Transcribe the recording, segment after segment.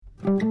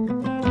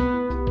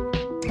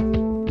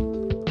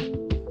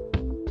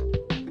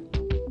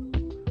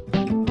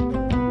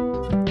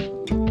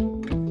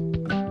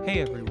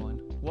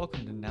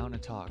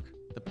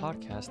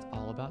podcast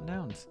all about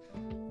nouns.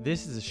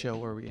 This is a show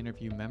where we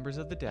interview members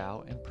of the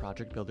DAO and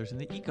project builders in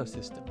the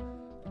ecosystem.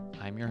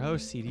 I'm your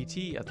host,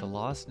 CDT, of the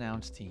Lost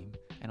Nouns team,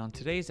 and on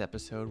today's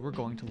episode, we're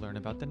going to learn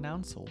about the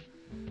Nouncil,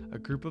 a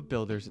group of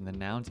builders in the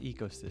nouns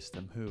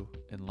ecosystem who,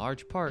 in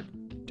large part,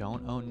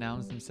 don't own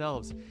nouns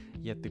themselves,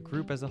 yet the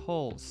group as a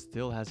whole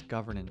still has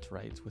governance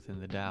rights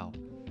within the DAO.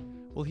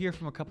 We'll hear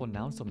from a couple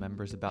Nouncil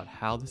members about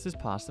how this is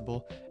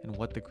possible and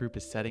what the group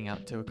is setting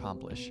out to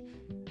accomplish.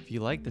 If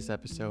you like this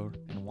episode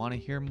and want to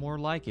hear more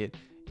like it,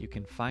 you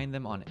can find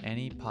them on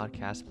any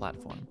podcast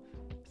platform.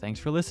 Thanks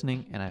for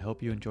listening, and I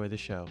hope you enjoy the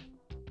show.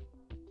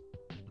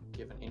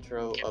 Give an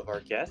intro of our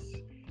guests.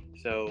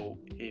 So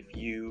if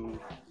you,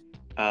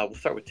 we'll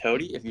start with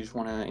Toady, if you just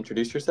want to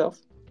introduce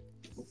yourself.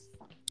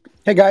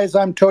 Hey guys,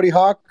 I'm Toady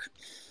Hawk.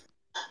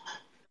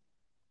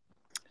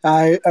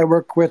 I'm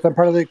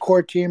part of the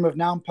core team of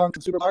Noun Punk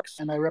and Superbox,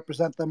 and I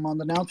represent them on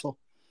the Nouncil.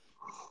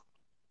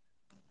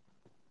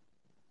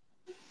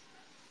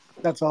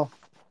 That's all.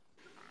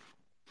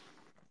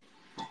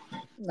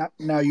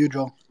 Now you,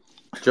 Joel.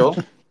 Joel?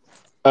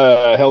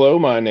 Hello,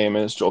 my name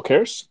is Joel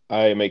Kares.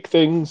 I make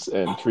things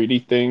and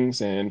 3D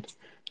things and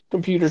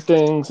computer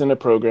things and I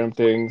program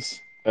things.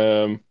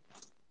 I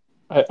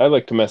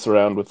like to mess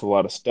around with a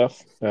lot of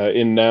stuff.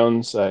 In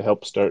Nouns, I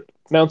help start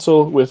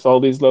Nouncil with all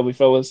these lovely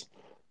fellas.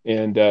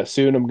 And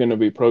soon I'm going to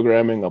be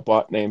programming a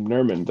bot named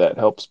Nerman that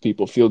helps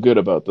people feel good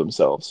about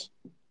themselves.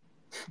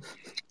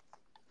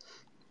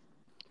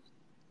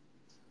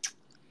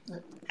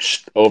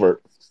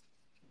 Over.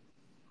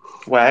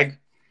 Wag?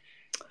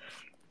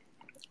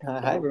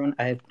 Hi, everyone.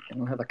 I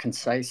don't have a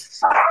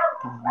concise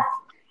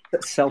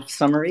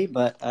self-summary,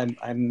 but I'm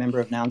a member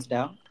of Nouns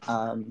DAO.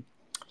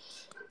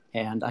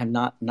 And I'm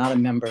not a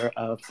member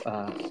of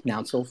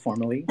Nouncil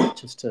formally,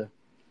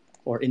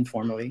 or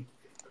informally.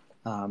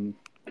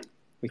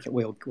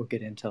 We'll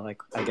get into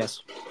I guess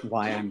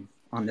why I'm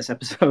on this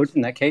episode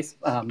in that case.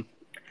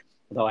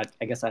 Although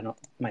I guess I don't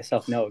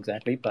myself know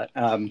exactly, but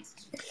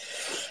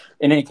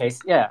in any case,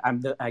 yeah,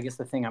 I guess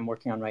the thing I'm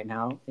working on right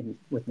now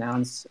with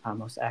Nouns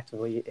most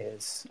actively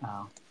is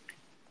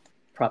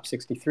Prop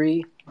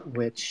 63,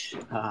 which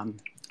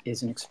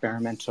is an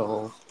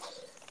experimental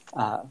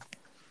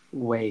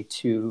way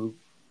to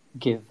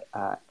give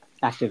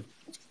active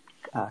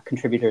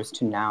contributors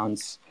to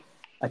Nouns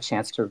a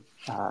chance to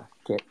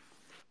get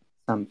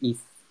some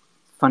ETH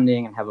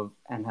funding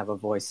and have a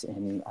voice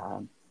in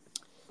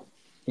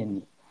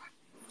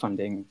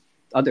funding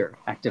other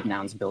active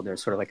Nouns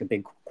builders, sort of like a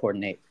big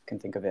coordinate, can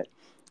think of it.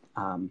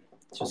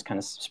 Just kind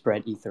of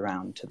spread ETH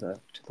around to the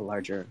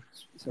larger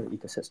sort of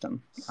ecosystem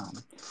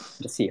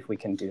to see if we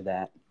can do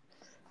that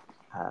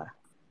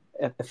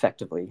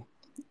effectively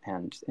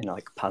and in a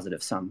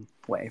positive sum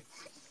way.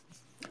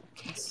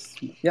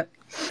 Yep.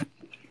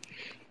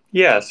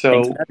 Yeah.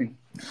 So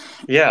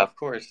yeah, of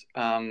course.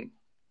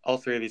 All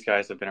three of these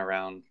guys have been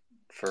around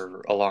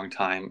for a long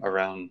time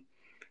around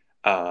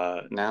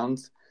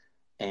nouns.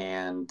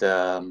 And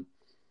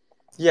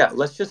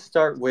let's just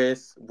start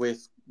with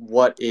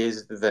what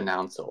is the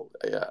Nouncil.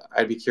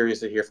 I'd be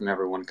curious to hear from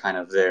everyone kind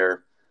of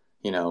their,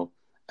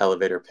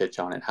 elevator pitch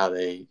on it, how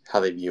they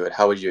view it.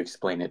 How would you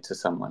explain it to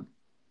someone?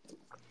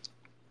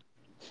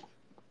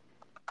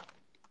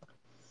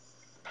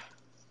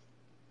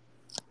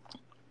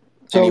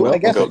 So Anyone? I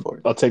guess go for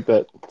it. I'll take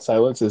that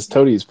silence as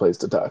Toady's place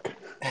to talk.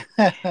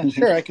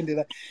 Sure, I can do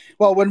that.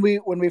 Well, when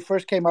we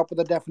first came up with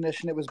the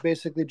definition, it was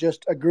basically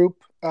just a group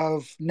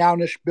of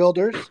Nounish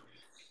builders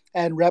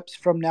and reps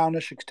from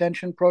Nounish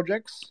extension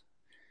projects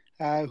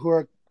who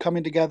are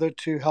coming together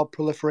to help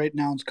proliferate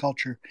Nouns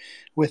culture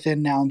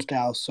within Nouns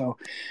DAO. So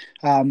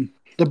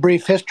the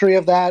brief history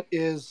of that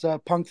is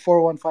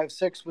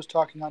Punk4156 was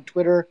talking on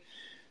Twitter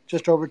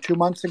just over 2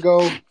 months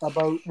ago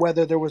about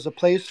whether there was a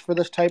place for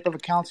this type of a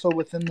council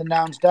within the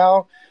Nouns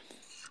DAO.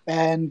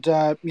 And,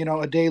 a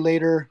day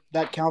later,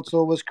 that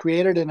council was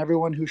created, and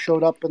everyone who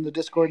showed up in the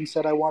Discord and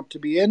said, I want to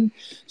be in,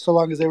 so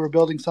long as they were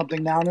building something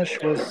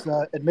Nounish, was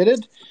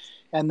admitted.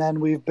 And then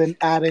we've been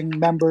adding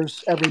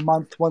members every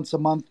month, once a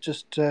month,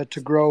 just to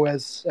grow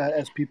as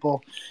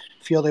people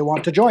feel they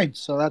want to join.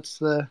 So that's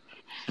the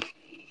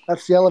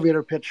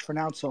elevator pitch for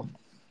Nouncil.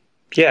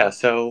 Yeah,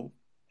 so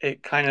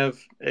it kind of,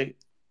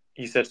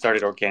 you said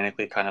started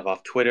organically kind of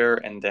off Twitter,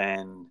 and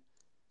then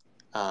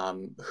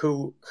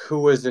who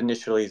was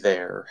initially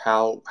there?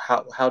 How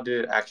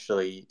did it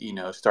actually,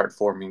 start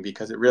forming?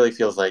 Because it really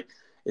feels like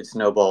it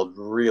snowballed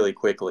really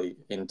quickly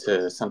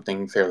into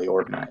something fairly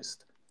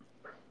organized.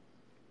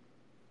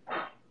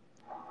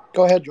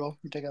 Go ahead, Joel.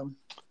 You take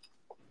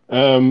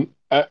it.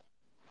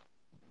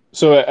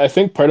 So I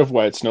think part of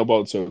why it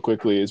snowballed so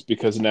quickly is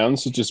because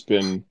Nouns has just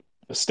been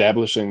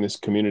establishing this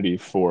community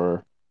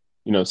for,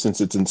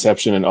 since its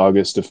inception in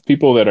August, of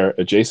people that are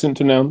adjacent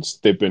to Nouns.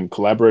 They've been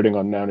collaborating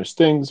on Nounish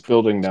things,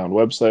 building Noun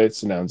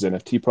websites, Nouns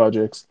NFT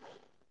projects.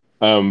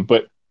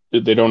 But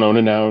they don't own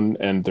a Noun,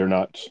 and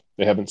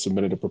they haven't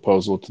submitted a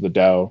proposal to the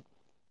DAO.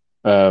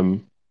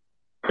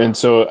 And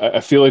so I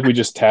feel like we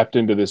just tapped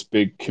into this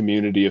big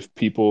community of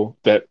people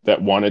that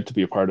wanted to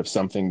be a part of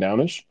something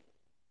Nounish.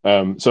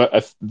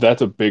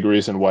 That's a big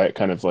reason why it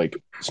kind of like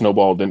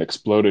snowballed and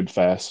exploded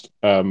fast.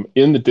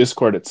 In the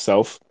Discord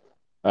itself,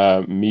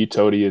 me,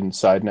 Toady, and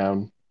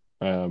SideNown,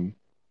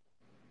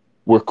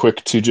 were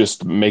quick to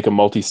just make a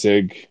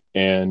multi-sig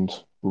and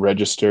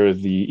register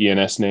the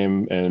ENS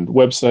name and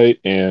website,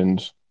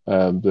 and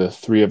the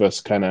three of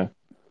us kind of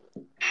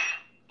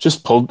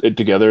just pulled it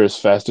together as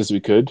fast as we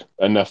could,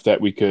 enough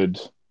that we could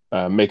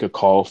make a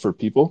call for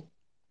people.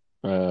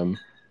 And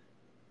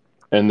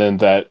then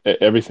that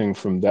everything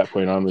from that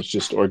point on was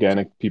just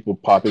organic people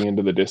popping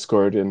into the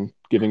Discord and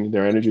giving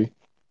their energy.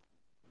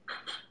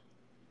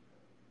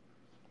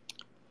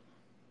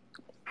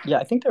 Yeah,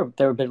 I think there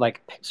were a bit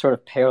like sort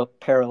of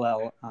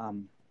parallel. Oh,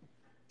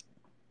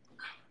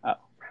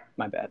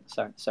 my bad.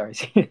 Sorry.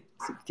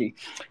 CT.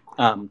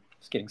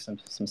 Just getting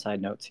some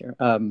side notes here.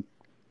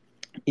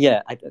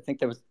 Yeah, I think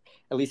there was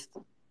at least,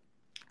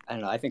 I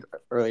don't know. I think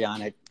early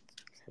on I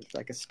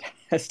like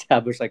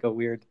established like a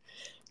weird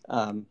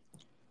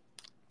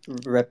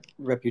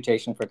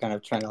reputation for kind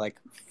of trying to like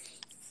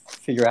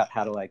figure out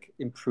how to like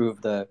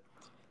improve the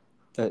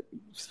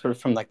sort of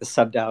from like the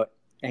subbed out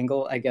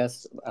angle, I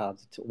guess,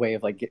 way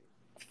of like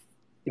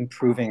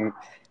improving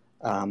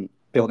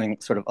building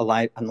sort of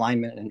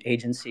alignment and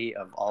agency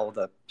of all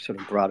the sort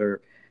of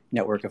broader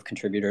network of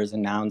contributors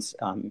and nouns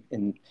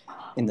in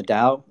the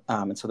DAO.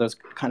 And so those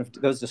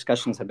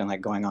discussions have been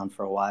like going on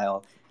for a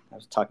while. I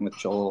was talking with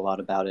Joel a lot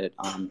about it.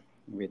 I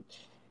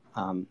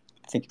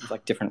think it was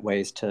like different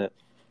ways to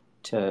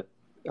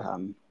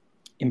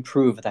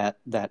improve that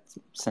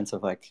sense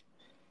of like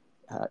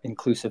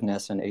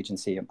inclusiveness and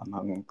agency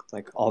among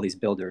like all these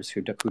builders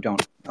who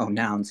don't own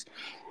nouns.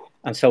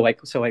 And so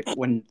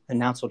when the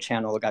Nouncil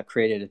channel got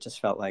created, it just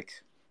felt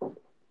like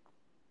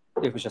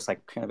it was just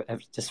like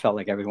it just felt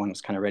like everyone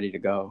was kind of ready to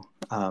go.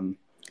 And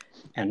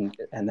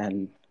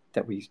then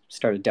that we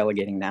started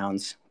delegating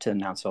nouns to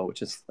Nouncil,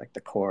 which is like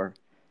the core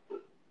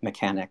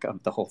mechanic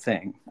of the whole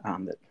thing.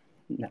 That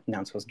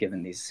Nouncil was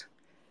given these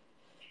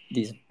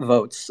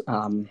votes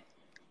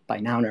by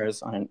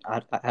nouners on an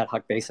ad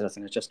hoc basis,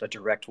 and it's just a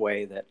direct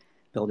way that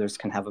builders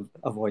can have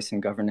a voice in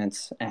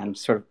governance and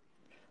sort of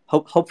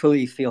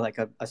hopefully feel like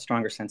a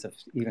stronger sense of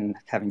even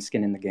having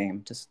skin in the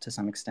game to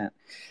some extent,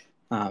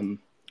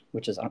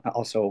 which is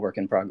also a work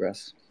in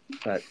progress.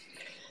 But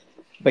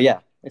yeah,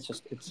 it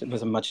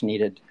was a much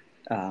needed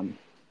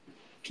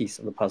piece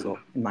of the puzzle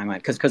in my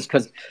mind,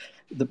 because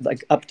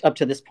like up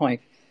to this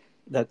point,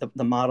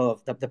 the model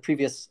of the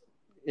previous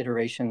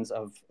iterations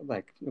of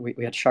like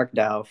we had Shark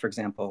DAO, for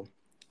example,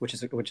 which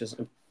is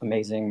an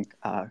amazing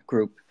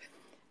group,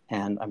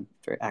 and I'm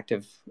very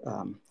active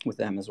with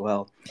them as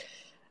well.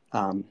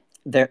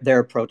 Their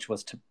approach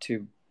was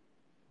to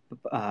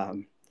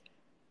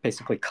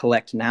basically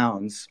collect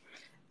nouns,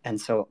 and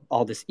so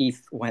all this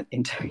ETH went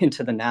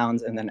into the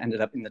nouns, and then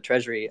ended up in the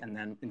treasury, and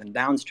then in the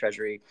nouns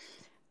treasury,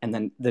 and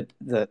then the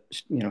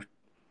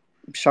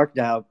Shark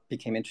DAO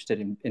became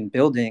interested in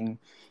building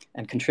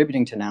and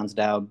contributing to Nouns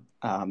DAO,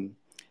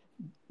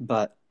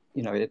 but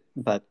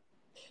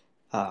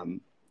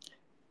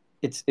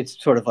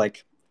it's sort of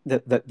like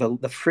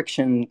the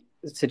friction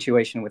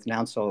situation with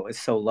Nouncil is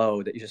so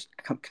low that you just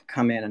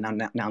come in, and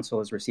now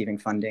Nouncil is receiving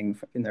funding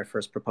in their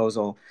first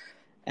proposal,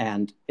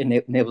 and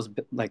enables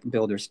like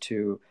builders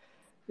to,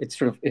 it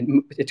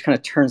kind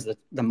of turns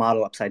the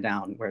model upside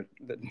down, where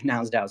the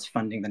Nouns DAO is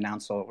funding the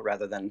Nouncil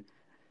rather than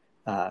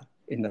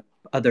in the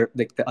other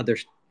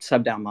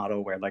sub DAO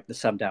model, where like the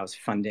sub DAO is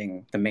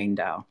funding the main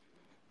DAO,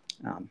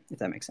 if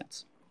that makes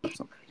sense.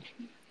 So.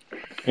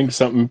 I think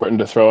something important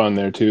to throw on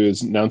there too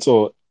is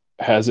Nouncil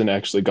hasn't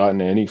actually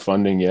gotten any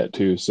funding yet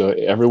too. So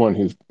everyone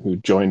who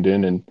joined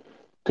in and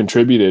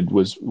contributed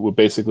were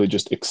basically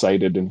just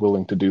excited and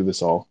willing to do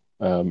this all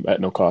at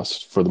no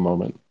cost for the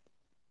moment,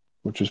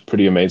 which is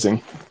pretty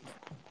amazing.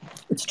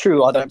 It's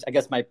true. Although I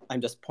guess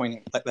I'm just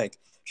pointing like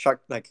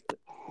Shark, like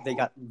they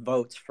got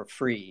votes for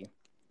free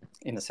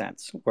in a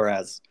sense,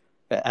 whereas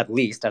at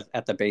least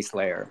at the base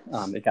layer,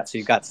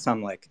 you got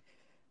some like,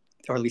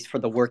 or at least for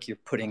the work you're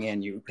putting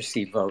in, you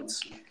receive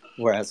votes.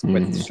 Whereas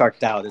with Shark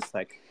DAO, it's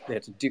like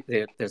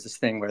there's this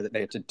thing where they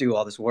have to do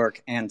all this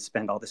work and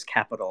spend all this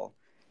capital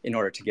in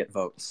order to get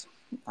votes.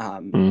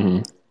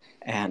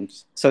 And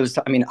so,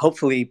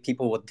 hopefully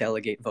people will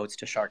delegate votes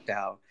to Shark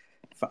DAO,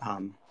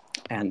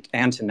 and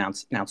to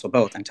Nouncil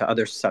both, and to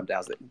other sub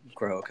DAOs that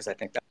grow, because I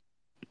think that.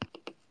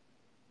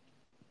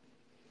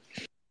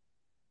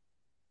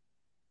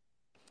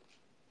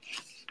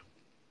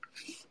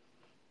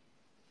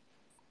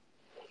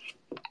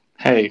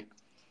 Hey,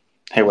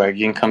 Wag,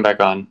 you can come back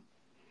on.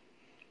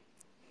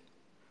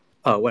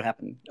 Oh, what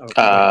happened?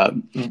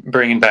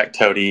 Bringing back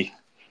Toady.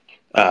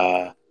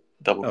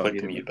 Double click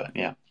the mute button.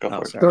 Yeah, go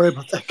for it. Sorry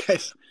about that,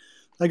 guys.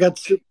 I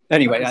got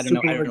anyway. I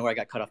don't know where I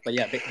got cut off, but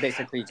yeah,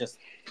 basically just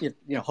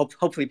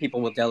hopefully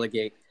people will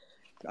delegate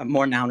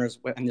more nouners,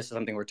 and this is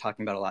something we're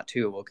talking about a lot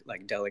too. We'll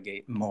like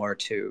delegate more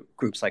to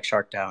groups like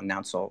Shark DAO and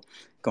Nouncil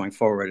going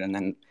forward, and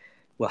then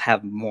we'll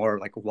have more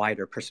like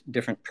wider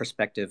different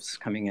perspectives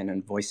coming in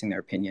and voicing their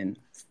opinion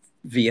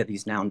via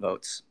these noun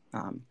votes.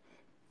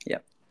 Yeah.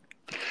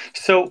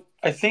 So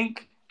I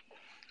think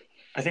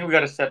we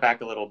got to step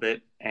back a little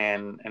bit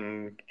and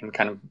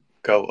kind of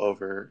go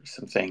over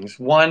some things.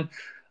 One,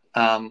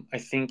 I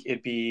think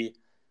it'd be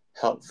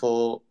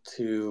helpful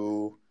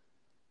to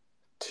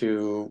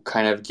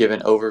kind of give an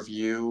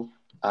overview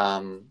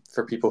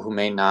for people who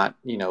may not,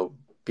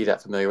 be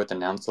that familiar with the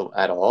Nouncil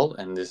at all.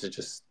 And this is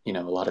just, a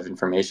lot of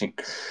information,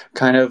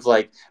 kind of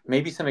like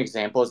maybe some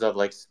examples of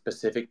like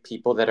specific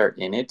people that are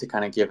in it to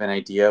kind of give an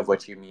idea of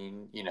what you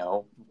mean,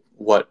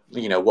 what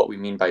we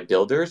mean by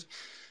builders.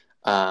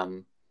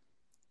 And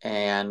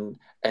then,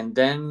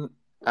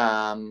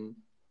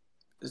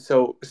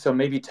 so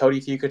maybe Toady,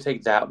 if you could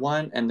take that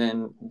one, and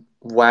then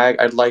Wag,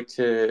 I'd like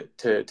to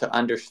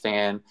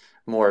understand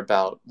more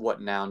about what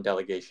noun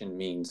delegation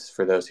means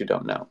for those who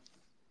don't know.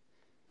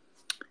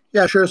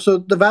 Yeah, sure. So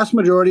the vast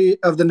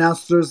majority of the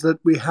Nouncilors that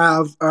we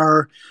have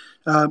are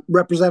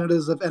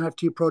representatives of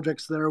NFT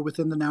projects that are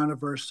within the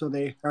Nouniverse, so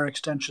they are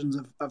extensions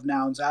of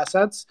Noun's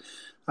assets.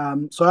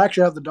 So I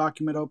actually have the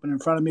document open in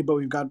front of me, but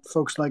we've got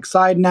folks like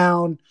Side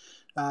Noun,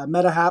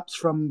 MetaHaps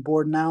from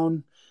Board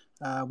Noun.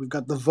 We've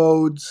got the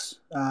Vodes,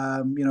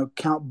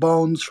 Count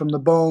Bones from the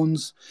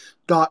Bones,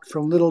 Dot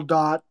from Little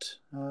Dot,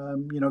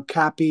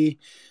 Cappy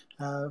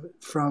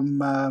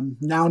from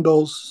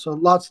Noundles. So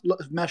lots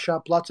Mesh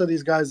Up, lots of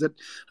these guys that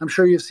I'm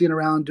sure you've seen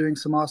around doing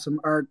some awesome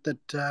art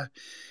that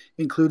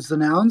includes the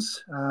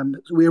nouns.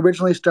 We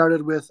originally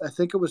started with, I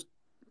think it was,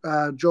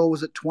 Joel,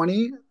 was it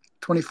 20,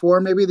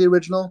 24 maybe, the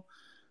original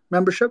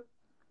membership?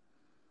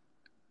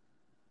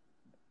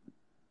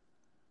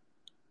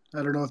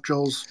 I don't know if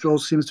Joel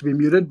seems to be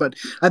muted, but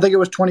I think it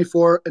was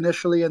 24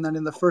 initially, and then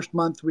in the first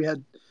month we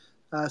had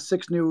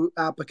 6 new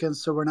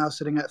applicants, so we're now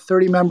sitting at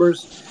 30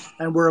 members,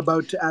 and we're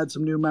about to add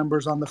some new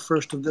members on the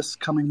first of this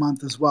coming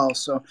month as well.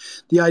 So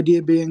the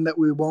idea being that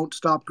we won't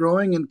stop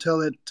growing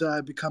until it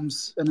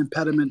becomes an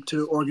impediment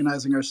to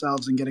organizing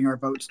ourselves and getting our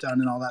votes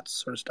done and all that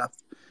sort of stuff.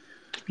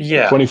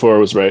 Yeah, 24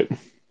 was right.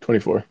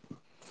 24.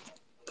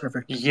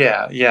 Perfect.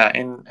 Yeah,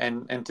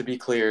 and to be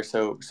clear,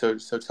 so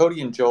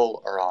Toady and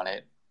Joel are on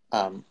it.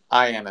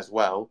 I am as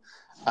well,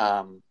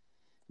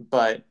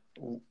 but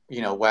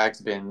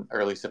Wag's been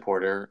early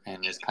supporter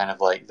and is kind of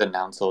like the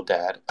Nouncil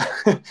dad,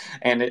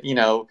 and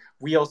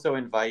we also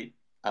invite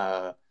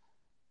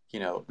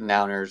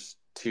Nouners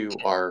to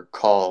our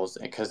calls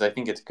because I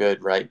think it's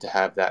good, right, to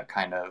have that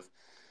kind of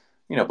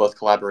both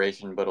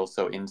collaboration but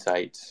also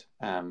insight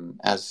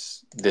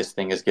as this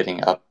thing is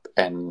getting up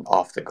and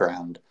off the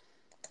ground.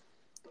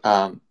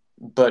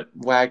 But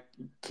Wag,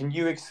 can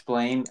you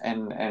explain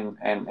and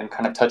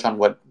kind of touch on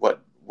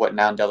what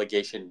noun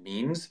delegation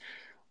means?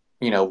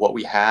 What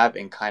we have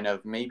and kind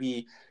of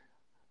maybe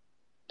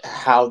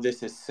how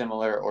this is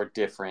similar or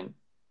different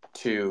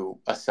to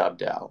a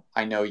sub-DAO.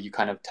 I know you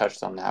kind of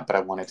touched on that, but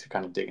I wanted to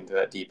kind of dig into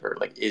that deeper.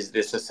 Like, is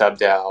this a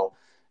sub-DAO?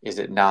 Is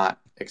it not,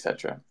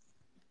 etc.?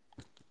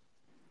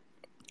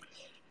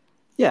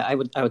 Yeah, I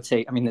would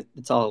say. I mean,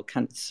 it's all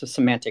kind of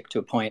semantic to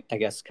a point, I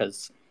guess,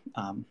 because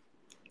I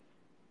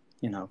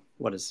don't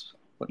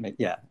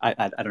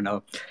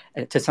know.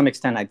 To some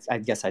extent, I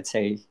guess I'd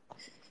say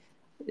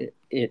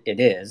it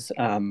is.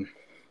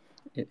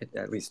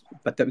 At least,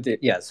 but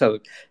so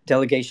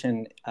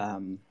delegation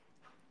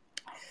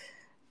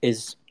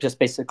is just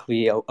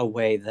basically a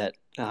way that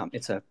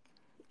it's a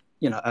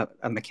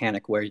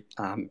mechanic where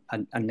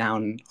a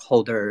noun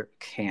holder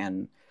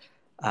can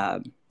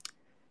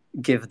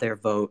give their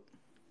vote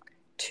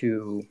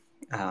to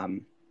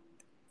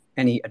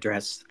any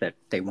address that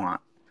they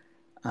want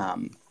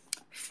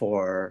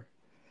for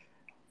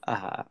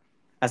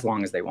as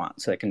long as they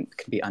want. So it can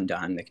be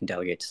undone. They can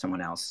delegate to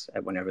someone else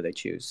at whenever they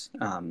choose.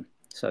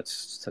 So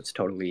it's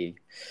totally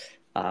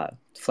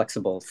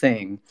flexible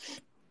thing.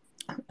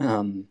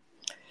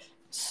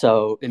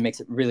 So it makes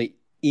it really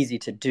easy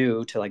to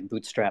do to like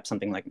bootstrap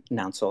something like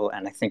Nouncil.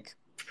 And I think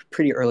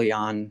pretty early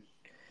on,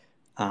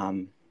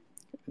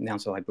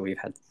 Nouncil, I believe,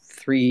 had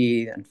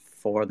 3 and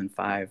 4, then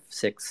 5,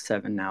 6,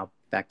 7, now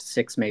back to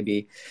 6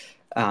 maybe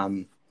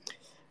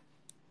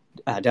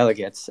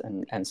delegates.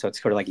 And so it's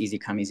sort of like easy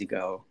come, easy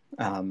go.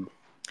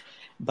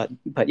 But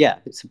yeah,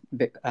 it's a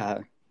bit,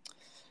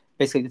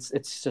 basically,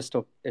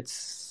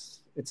 it's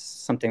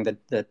something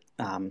that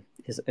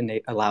is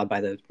allowed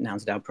by the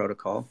Nouns DAO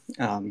protocol.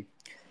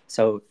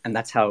 So, and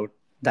that's how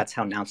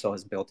Nouncil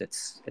has built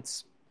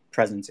its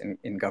presence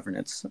in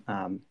governance.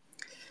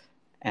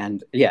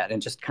 And yeah, it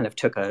just kind of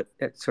took a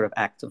sort of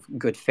act of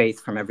good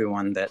faith from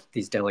everyone that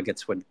these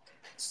delegates would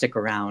stick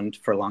around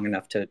for long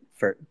enough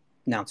for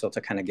Nouncil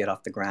to kind of get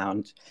off the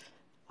ground.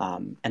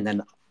 And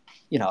then,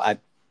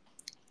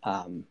 I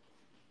have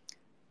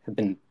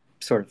been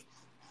sort of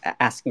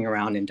asking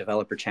around in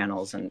developer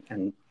channels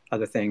and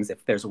other things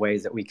if there's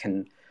ways that we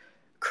can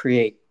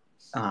create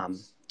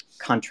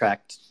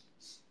contracts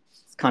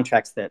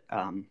that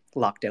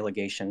lock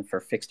delegation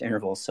for fixed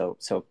intervals,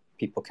 so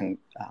people can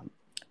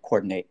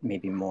coordinate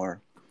maybe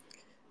more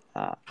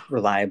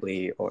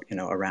reliably, or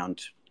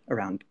around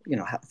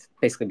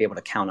basically be able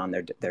to count on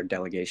their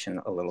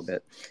delegation a little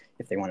bit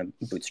if they want to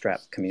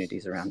bootstrap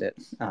communities around it.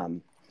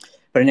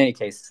 But in any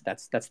case,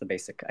 that's the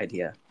basic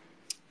idea.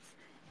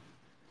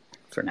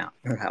 for now,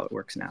 or how it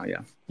works now.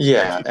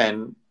 Yeah,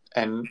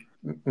 and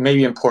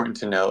maybe important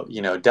to note,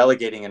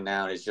 delegating a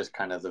noun is just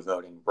kind of the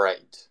voting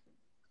right.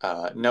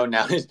 No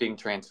noun is being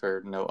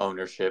transferred, no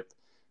ownership.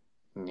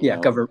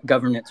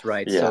 Governance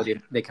rights, so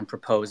they can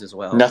propose as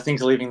well.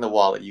 Nothing's leaving the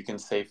wallet. You can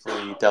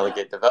safely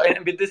delegate the vote.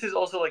 But this is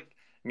also like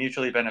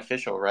mutually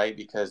beneficial, right?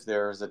 Because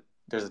there's a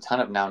ton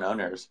of noun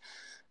owners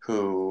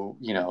who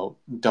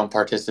don't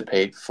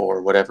participate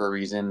for whatever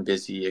reason,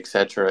 busy,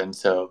 etc. And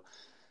so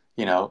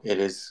it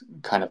is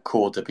kind of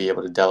cool to be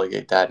able to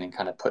delegate that and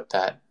kind of put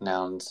that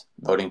noun's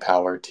voting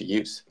power to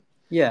use.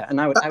 Yeah, and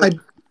I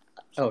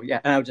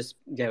would just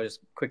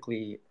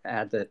quickly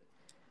add that,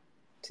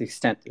 to the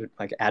extent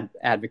like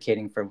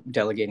advocating for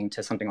delegating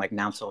to something like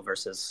Nouncil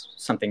versus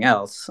something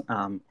else,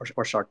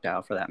 or Shark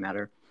DAO for that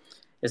matter,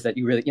 is that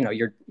you really,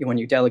 when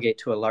you delegate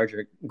to a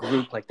larger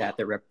group like that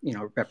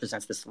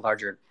represents this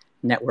larger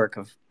network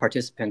of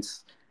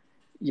participants,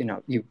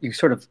 you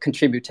sort of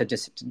contribute to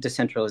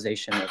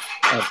decentralization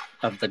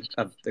of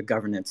the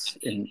governance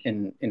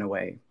in a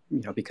way,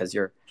 because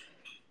you're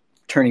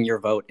turning your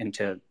vote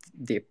into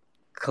the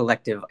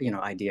collective,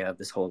 idea of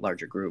this whole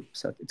larger group.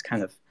 So it's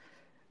kind of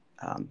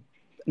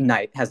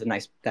has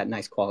that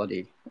nice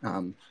quality.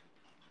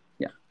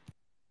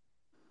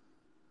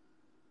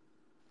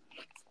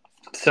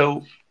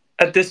 So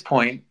at this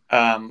point,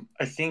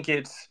 I think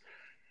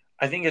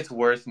it's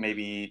worth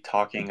maybe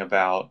talking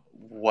about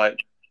what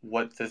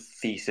the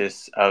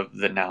thesis of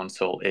the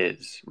Nouncil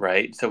is,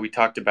 right? So we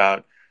talked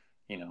about,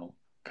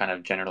 kind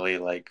of generally,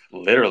 like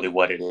literally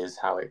what it is,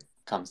 how it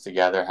comes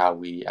together, how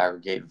we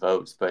aggregate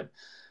votes. But,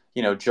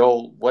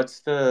 Joel,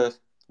 what's the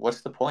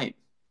point?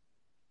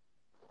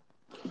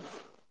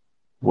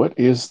 What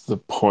is the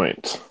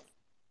point?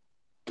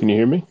 Can you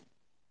hear me?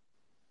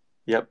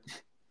 Yep.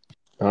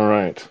 All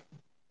right.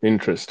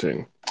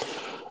 Interesting.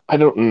 I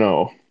don't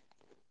know.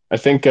 I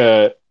think,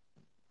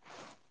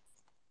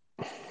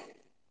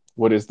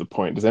 what is the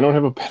point? Does anyone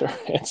have a better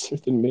answer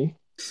than me?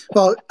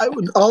 Well,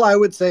 all I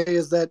would say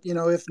is that,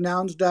 if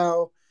Nouns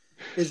DAO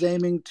is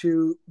aiming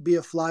to be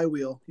a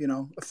flywheel,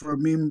 for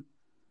meme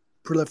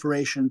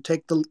proliferation,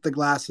 take the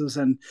glasses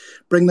and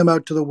bring them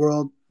out to the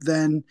world,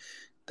 then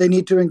they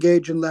need to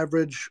engage and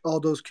leverage all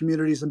those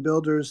communities and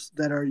builders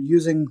that are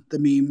using the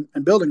meme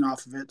and building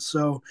off of it.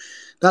 So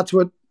that's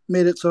what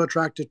made it so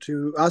attractive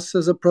to us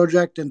as a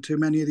project and to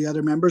many of the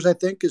other members, I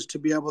think, is to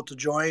be able to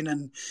join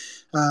and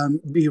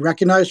be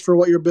recognized for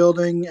what you're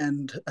building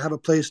and have a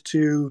place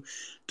to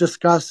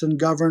discuss and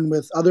govern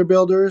with other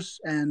builders.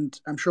 And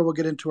I'm sure we'll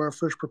get into our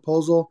first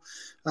proposal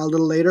a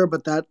little later,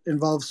 but that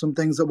involves some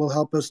things that will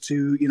help us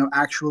to,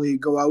 actually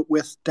go out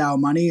with DAO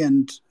money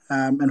and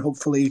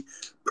hopefully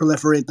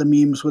proliferate the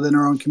memes within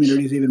our own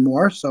communities even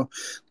more. So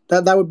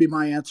that would be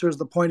my answer. Is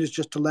the point is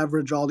just to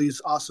leverage all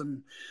these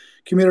awesome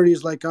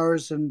communities like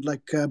ours and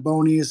like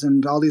Bonies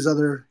and all these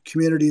other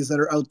communities that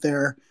are out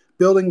there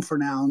building for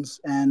nouns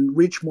and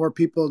reach more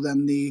people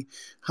than the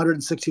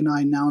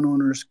 169 noun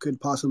owners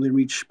could possibly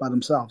reach by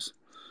themselves.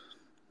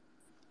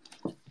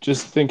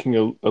 Just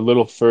thinking a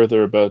little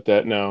further about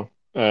that now.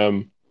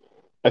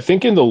 I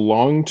think in the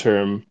long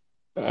term,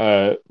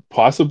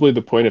 possibly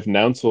the point of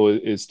Nouncil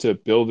is to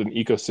build an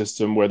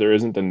ecosystem where there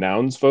isn't a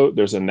nouns vote,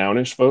 there's a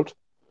nounish vote.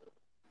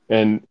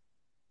 And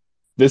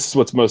this is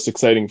what's most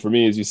exciting for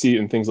me is you see it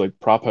in things like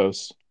Prop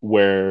House,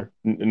 where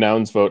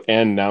nouns vote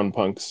and noun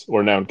punks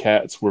or noun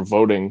cats were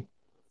voting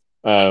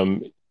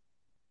in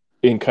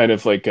kind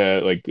of like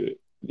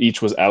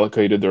each was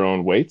allocated their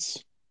own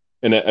weights.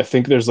 And I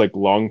think there's like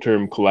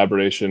long-term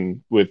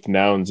collaboration with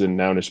nouns and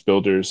nounish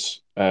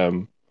builders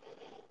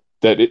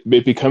that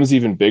it becomes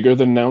even bigger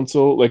than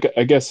Nouncil. Like,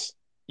 I guess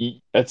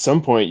at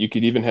some point you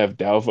could even have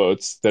DAO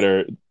votes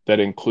that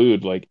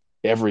include like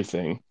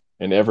everything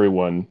and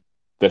everyone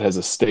that has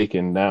a stake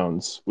in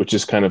nouns, which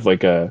is kind of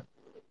like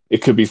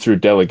it could be through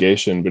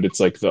delegation, but it's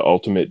like the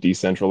ultimate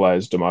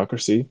decentralized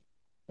democracy.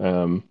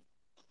 If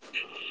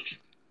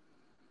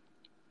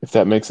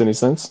that makes any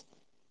sense.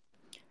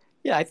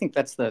 Yeah, I think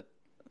that's at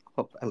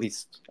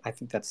least I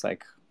think that's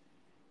like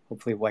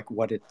hopefully like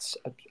what it's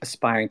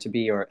aspiring to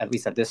be, or at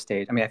least at this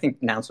stage. I mean, I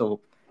think Nouncil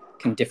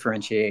can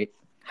differentiate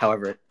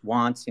however it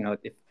wants.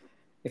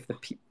 If the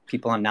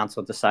people on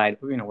Nouncil decide,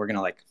 we're going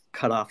to like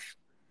cut off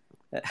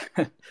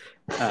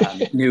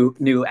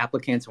new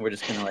applicants and we're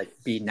just going to like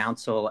be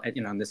Nouncil,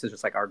 and this is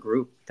just like our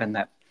group, then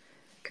that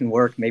can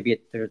work.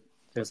 Maybe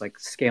there's like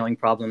scaling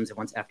problems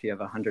once after you have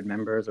 100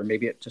 members, or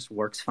maybe it just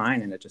works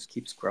fine and it just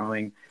keeps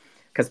growing.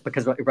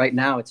 Because right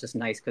now it's just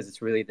nice because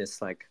it's really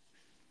this like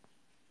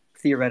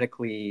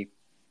theoretically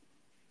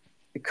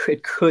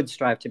it could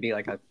strive to be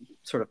like a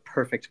sort of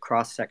perfect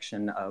cross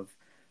section of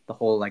the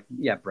whole like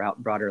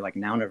broader like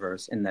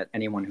nouniverse, in that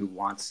anyone who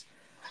wants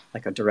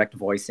like a direct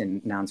voice in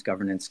nouns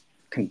governance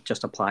can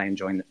just apply and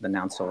join the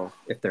Nouncil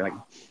if they're like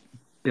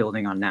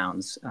building on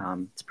nouns.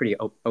 It's a pretty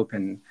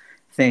open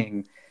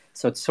thing,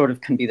 so it sort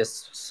of can be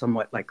this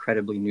somewhat like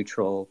credibly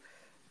neutral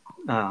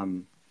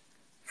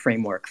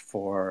framework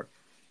for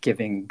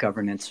giving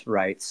governance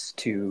rights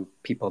to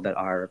people that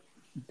are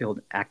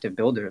active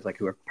builders, like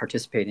who are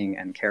participating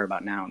and care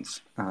about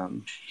nouns.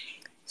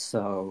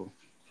 So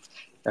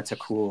that's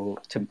to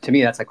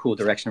me, that's a cool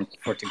direction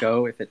for it to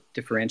go if it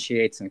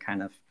differentiates and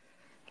kind of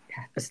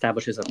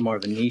establishes more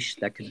of a niche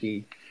that could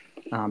be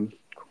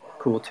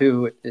cool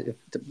too. If,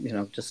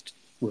 just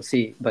we'll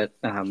see. But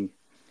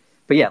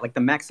yeah, like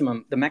the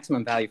maximum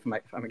value from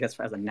I guess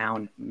as a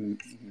noun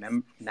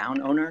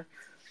owner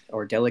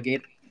or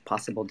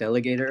possible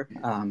delegator,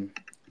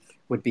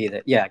 would be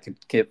that I could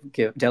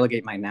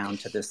delegate my noun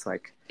to this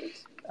like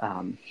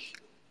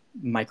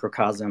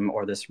microcosm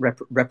or this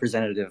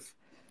representative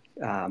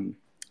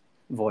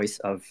voice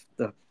of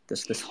the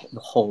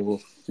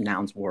whole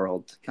nouns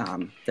world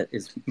that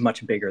is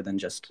much bigger than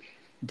just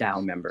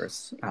DAO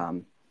members.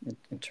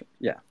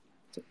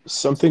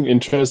 Something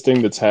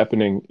interesting that's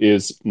happening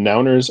is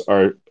nouners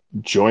are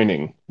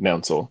joining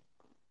Nouncil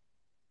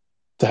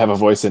to have a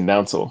voice in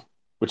Nouncil,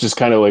 which is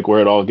kind of like where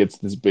it all gets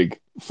this big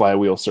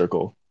flywheel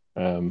circle.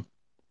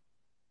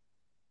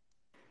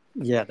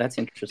 Yeah, that's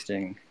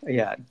interesting.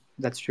 Yeah,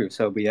 that's true.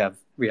 So we have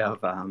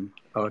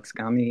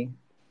Oxgami,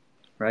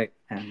 right?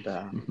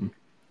 And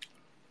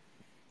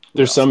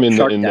there's some in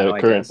the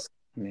current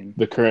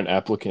the current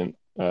applicant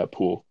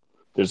pool.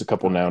 There's a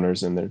couple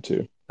nouners in there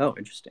too. Oh,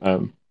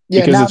 interesting.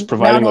 Because it's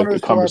providing like a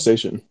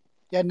conversation.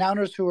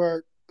 Nouners who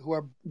are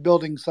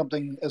building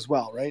something as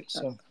well, right?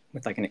 So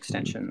with like an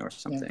extension or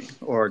something,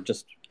 or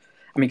just,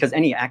 because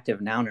any active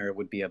nouner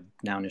would be a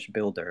nounish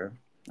builder,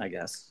 I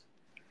guess,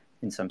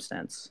 in some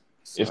sense.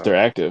 So, if they're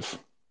active.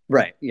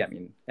 Right. Yeah.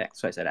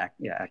 So I said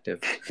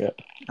active. Yeah.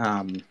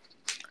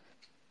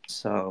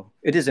 So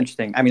it is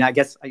interesting. I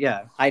guess,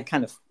 I'd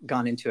kind of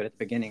gone into it at the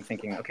beginning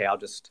thinking, okay, I'll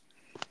just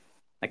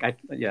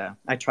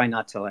I try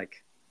not to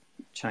like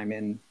chime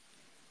in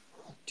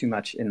too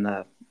much in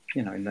the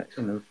in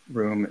the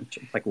room,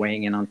 like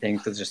weighing in on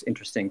things, because it's just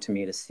interesting to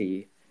me to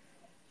see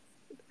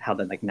how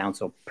the like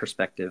Nouncil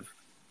perspective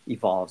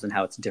evolves and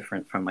how it's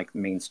different from like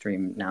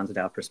mainstream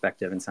NounsDAO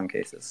perspective in some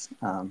cases.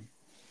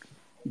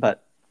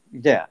 But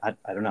yeah,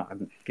 I don't know.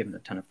 I've given a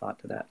ton of thought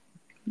to that.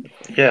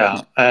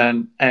 Yeah,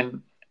 and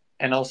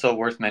also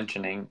worth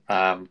mentioning,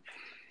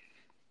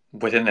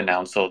 within the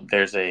Nouncil,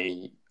 there's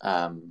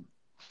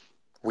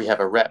we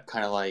have a rep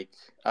kind of like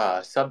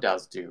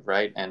SubDAOs do,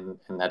 right? And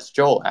that's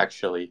Joel,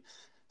 actually.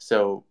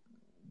 So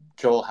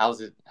Joel, how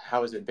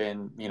has it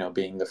been,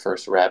 being the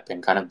first rep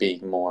and kind of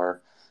being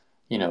more,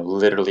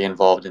 literally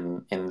involved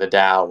in the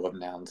DAO of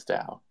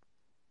NounsDAO?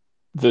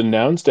 The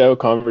NounsDAO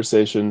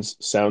conversations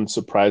sound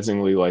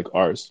surprisingly like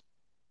ours.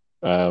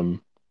 I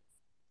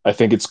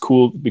think it's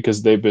cool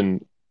because they've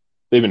been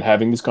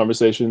having these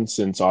conversations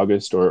since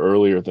August or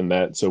earlier than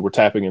that. So we're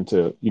tapping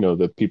into,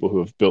 the people who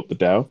have built the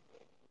DAO.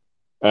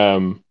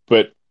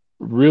 But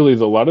really,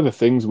 a lot of the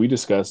things we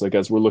discuss, like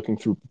as we're looking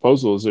through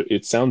proposals,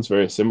 it sounds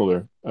very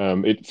similar.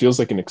 It feels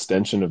like an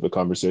extension of the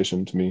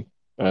conversation to me.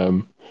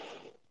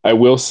 I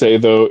will say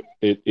though,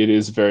 it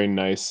is very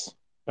nice.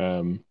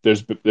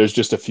 There's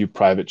just a few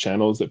private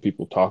channels that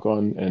people talk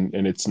on,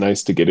 and it's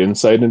nice to get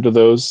insight into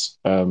those.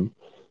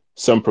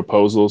 Some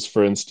proposals,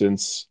 for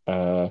instance,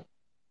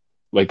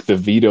 like the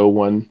veto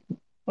one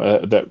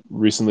that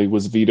recently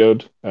was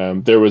vetoed.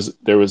 There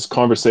was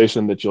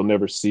conversation that you'll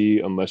never see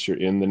unless you're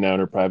in the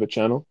Nouner private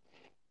channel,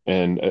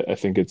 and I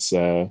think it's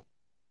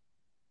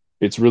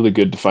really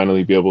good to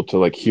finally be able to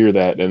like hear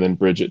that and then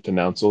bridge it to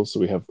Nouncil, so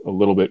we have a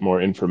little bit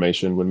more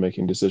information when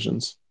making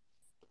decisions.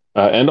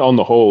 And on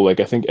the whole,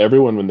 like I think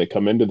everyone when they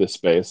come into this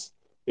space,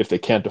 if they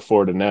can't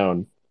afford a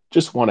noun,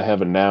 just want to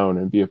have a noun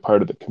and be a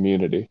part of the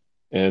community.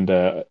 And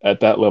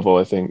at that level,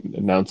 I think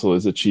Nouncil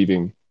is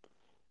achieving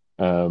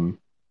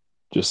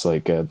just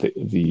like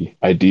the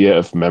idea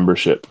of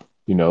membership.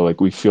 Like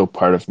we feel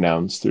part of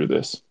nouns through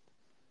this,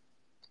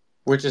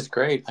 which is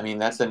great.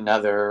 That's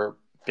another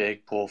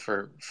big pull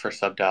for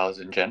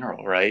SubDAOs in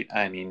general, right?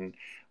 When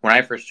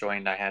I first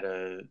joined, I had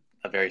a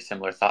very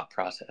similar thought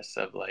process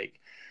of like,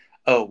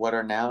 oh, what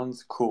are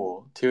nouns?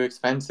 Cool. Too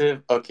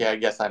expensive? Okay, I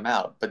guess I'm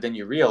out. But then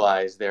you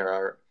realize there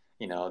are,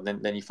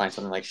 then you find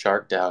something like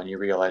SharkDAO and you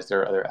realize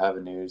there are other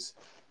avenues,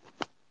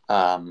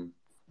 to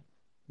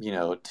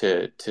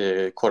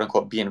quote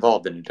unquote be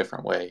involved in a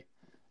different way.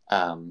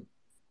 The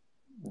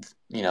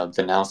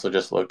Nouncil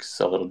just looks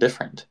a little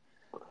different.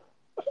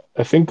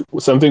 I think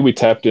something we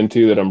tapped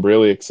into that I'm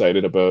really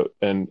excited about,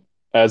 and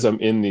as I'm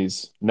in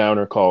these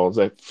Nouner calls,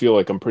 I feel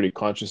like I'm pretty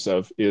conscious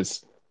of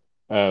is,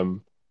 I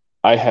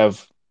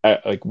have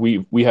like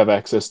we have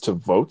access to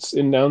votes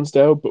in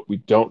NounsDAO, but we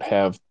don't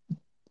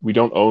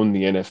own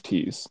the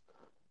NFTs.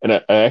 And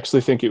I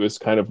actually think it was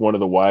kind of one of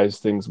the wise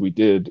things we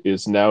did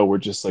is now we're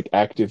just like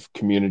active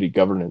community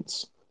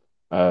governance,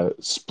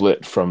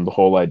 split from the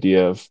whole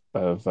idea of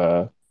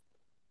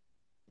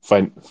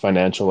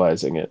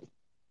financializing it,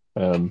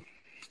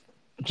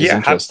 which is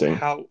interesting.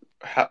 How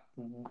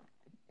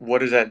what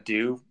does that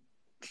do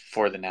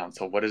for the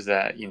Nouncil? What is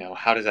that?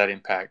 How does that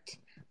impact,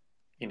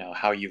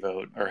 how you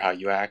vote or how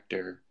you act,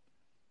 or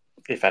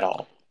if at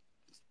all?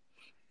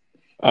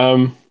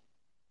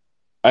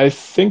 I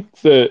think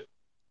that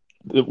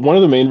one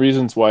of the main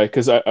reasons why,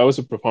 because I was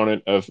a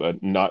proponent of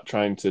not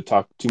trying to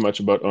talk too much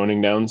about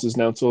owning nouns as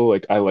Nouncil.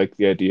 Like I like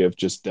the idea of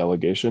just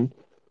delegation,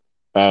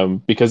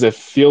 because I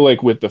feel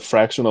like with the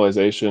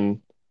fractionalization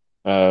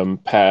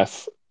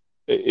path,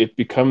 it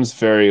becomes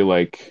very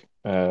like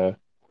kind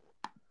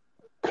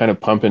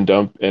of pump and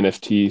dump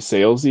NFT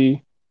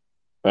salesy.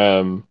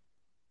 Um,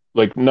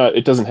 like not,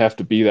 it doesn't have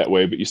to be that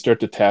way, but you start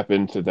to tap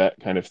into that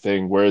kind of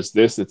thing. Whereas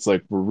this, it's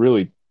like we're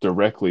really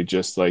directly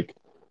just like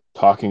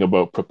talking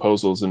about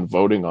proposals and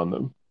voting on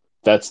them.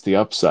 That's the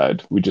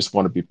upside. We just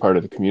want to be part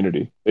of the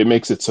community. It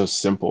makes it so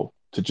simple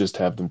to just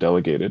have them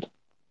delegated.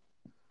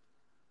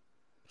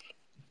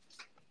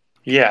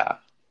 Yeah.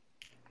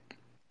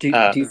 Do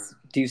Uh,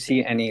 do you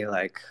see any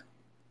like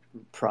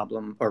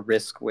problem or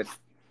risk with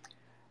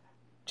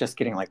just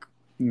getting like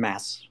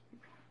mass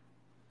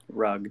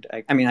rugged?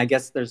 I mean, I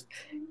guess there's,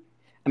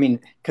 I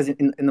mean, because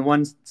in the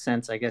one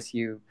sense, I guess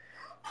you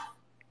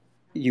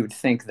would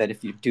think that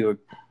if you do a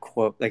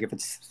quote, like if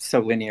it's so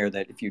linear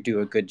that if you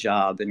do a good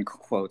job in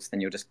quotes, then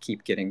you'll just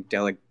keep getting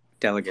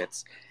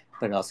delegates.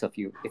 But also if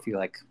you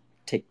like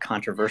take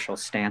controversial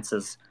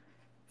stances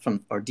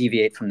from or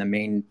deviate from the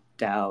main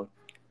DAO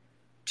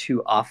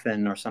too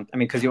often or something. I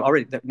mean, because you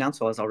already, the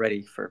Nouncil has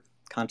already, for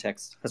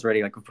context, has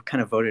already like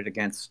kind of voted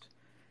against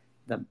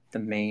the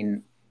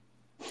main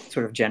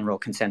sort of general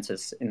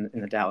consensus in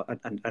the DAO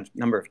a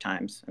number of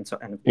times, and so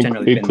and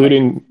generally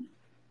including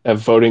been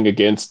voting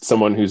against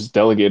someone who's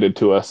delegated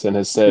to us and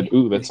has said,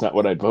 "Ooh, that's not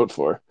what I'd vote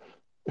for."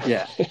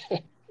 yeah,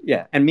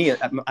 yeah, and me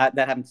that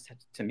happens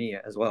to me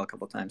as well a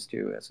couple of times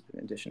too, as in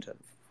addition to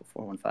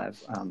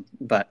 415.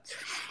 But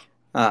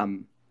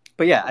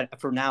yeah,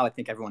 for now, I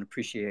think everyone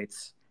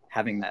appreciates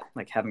having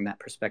that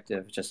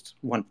perspective. Just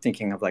one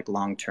thinking of like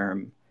long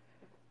term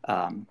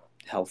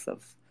health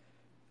of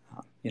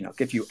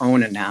if you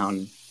own a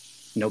noun,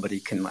 nobody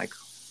can like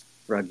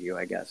rug you,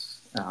 I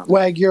guess.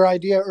 Wag, your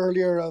idea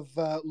earlier of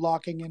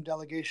locking in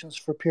delegations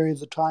for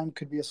periods of time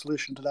could be a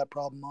solution to that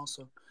problem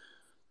also,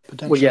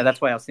 potentially. Well, yeah, that's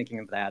why I was thinking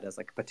of that as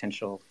like a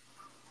potential,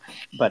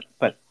 but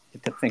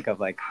to think of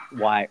like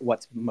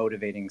what's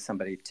motivating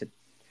somebody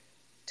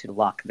to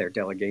lock their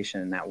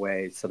delegation in that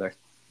way, so they're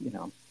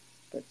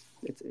but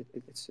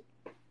it's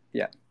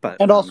yeah. But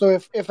and also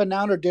if a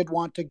nouner did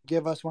want to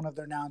give us one of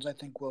their nouns, I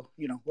think we'll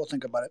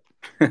think about it.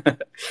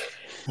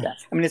 Yeah,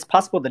 I mean, it's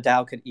possible the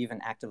DAO could even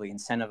actively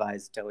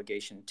incentivize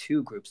delegation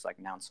to groups like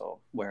Nouncil,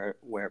 where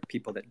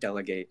people that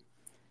delegate,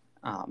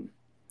 and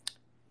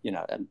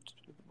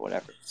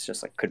whatever. It's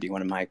just like could be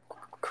one of my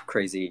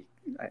crazy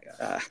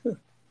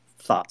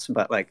thoughts,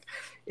 but like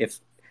if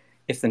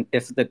the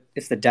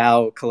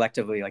DAO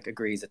collectively like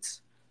agrees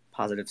it's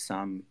positive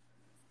sum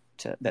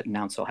that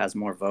Nouncil has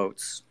more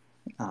votes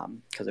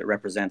because it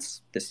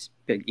represents this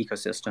big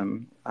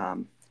ecosystem,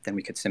 then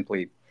we could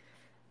simply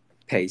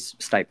pay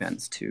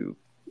stipends to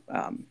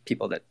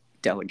people that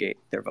delegate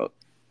their vote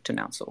to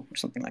Nouncil or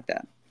something like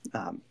that.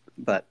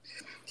 But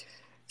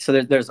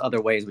so there's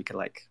other ways we could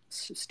like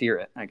steer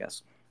it, I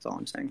guess. That's all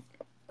I'm saying.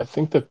 I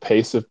think the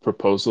pace of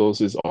proposals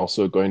is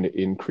also going to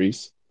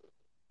increase,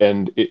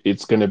 and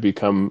it's going to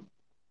become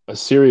a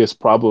serious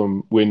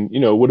problem when,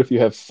 what if you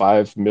have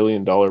 $5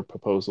 million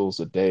proposals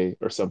a day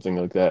or something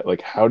like that?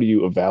 Like, how do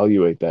you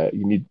evaluate that?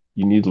 You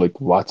need like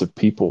lots of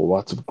people,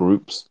 lots of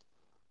groups.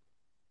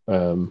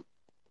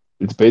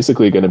 It's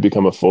basically going to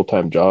become a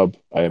full-time job,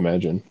 I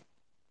imagine,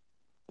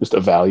 just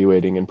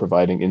evaluating and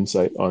providing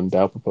insight on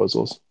DAO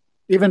proposals.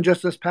 Even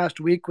just this past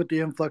week with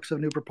the influx of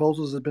new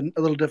proposals has been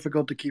a little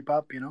difficult to keep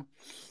up,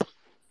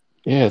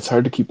 Yeah, it's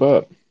hard to keep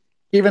up.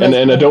 Even And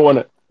as I don't want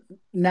to.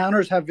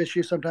 nouners have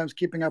issues sometimes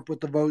keeping up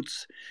with the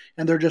votes,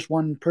 and they're just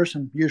one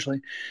person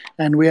usually,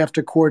 and we have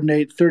to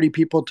coordinate 30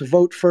 people to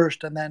vote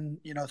first, and then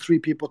 3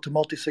 people to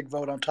multi-sig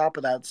vote on top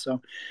of that.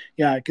 So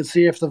yeah, I could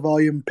see if the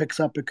volume picks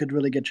up, it could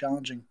really get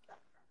challenging.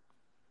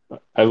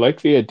 I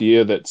like the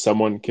idea that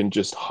someone can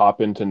just hop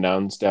into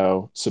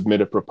NounsDAO, submit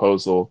a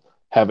proposal,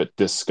 have it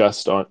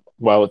discussed on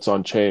while it's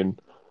on chain,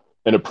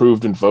 and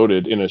approved and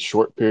voted in a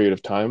short period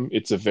of time.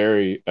 It's a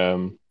very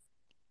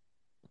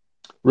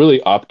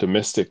really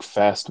optimistic,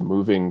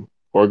 fast-moving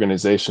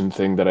organization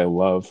thing that I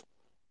love.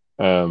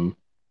 Um,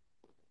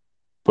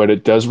 but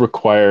it does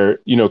require,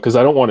 because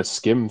I don't want to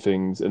skim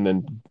things and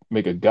then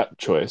make a gut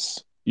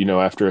choice,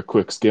 after a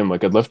quick skim.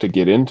 Like I'd love to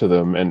get into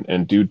them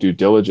and do due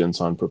diligence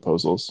on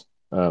proposals.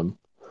 And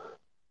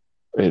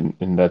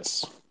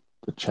that's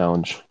the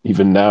challenge,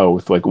 even now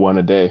with like one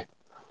a day.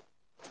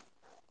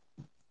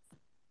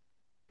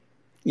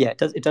 Yeah,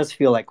 it does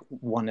feel like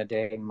one a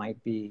day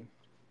might be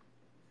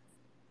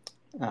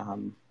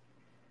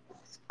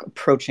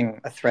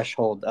approaching a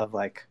threshold of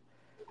like,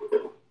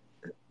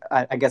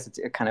 I guess it's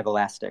kind of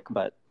elastic,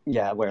 but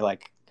yeah, where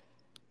like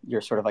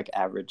you're sort of like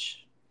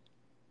average,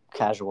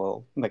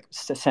 casual, like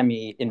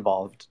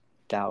semi-involved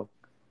DAO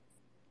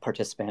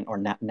participant or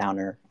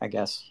nouner, I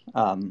guess,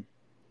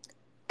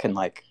 can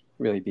like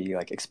really be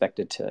like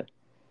expected to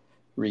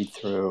read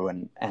through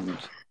and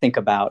think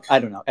about. I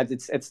don't know.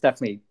 It's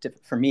definitely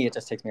for me. It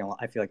just takes me.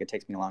 I feel like it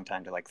takes me a long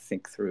time to like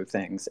think through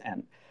things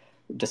and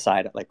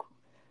decide like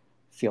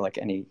feel like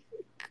any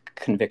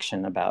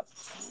conviction about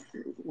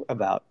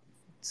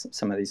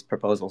some of these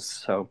proposals.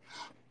 So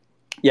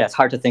yeah, it's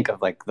hard to think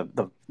of like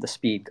the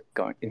speed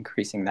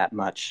increasing that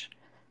much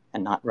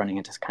and not running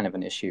into kind of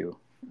an issue.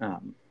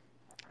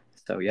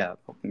 So yeah,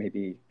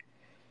 maybe,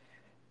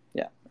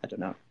 yeah, I don't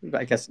know.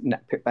 I guess,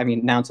 I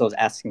mean, Nouncil is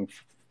asking,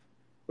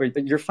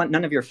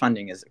 none of your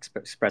funding is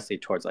expressly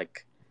towards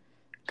like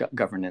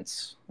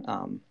governance,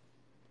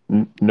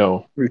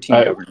 No.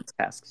 routine governance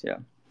tasks. Yeah.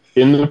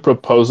 In the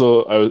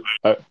proposal,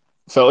 I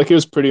felt like it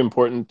was pretty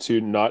important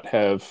to not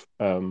have.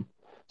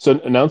 So,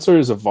 an announcer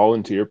is a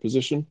volunteer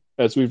position,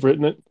 as we've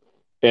written it,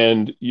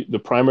 and the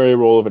primary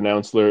role of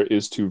announcer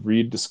is to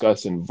read,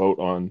 discuss, and vote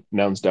on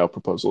NounsDAO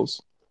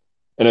proposals.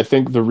 And I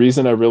think the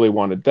reason I really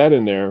wanted that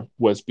in there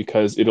was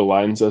because it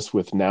aligns us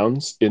with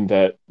Nouns in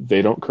that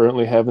they don't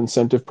currently have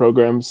incentive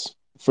programs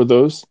for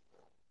those.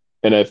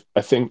 And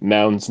I think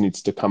Nouns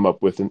needs to come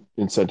up with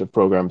incentive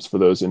programs for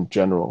those in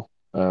general,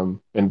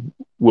 and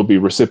will be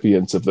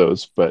recipients of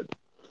those, but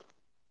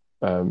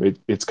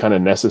it's kind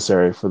of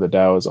necessary for the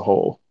DAO as a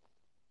whole.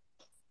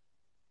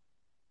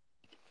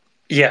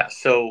 Yeah,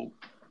 so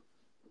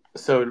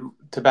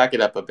to back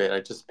it up a bit,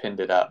 I just pinned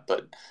it up,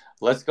 but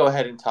let's go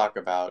ahead and talk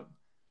about,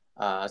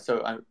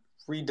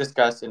 we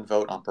discuss and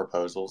vote on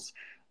proposals,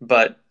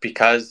 but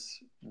because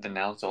the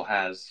Nouncil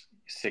has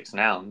 6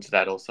 nouns,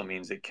 that also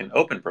means it can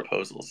open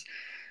proposals.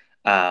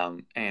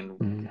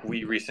 And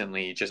we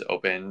recently just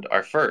opened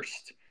our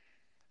first.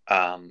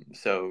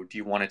 So do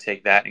you want to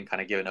take that and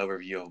kind of give an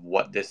overview of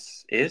what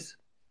this is?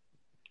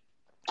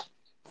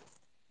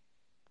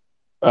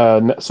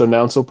 So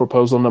Nouncil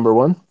proposal number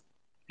 1?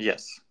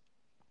 Yes.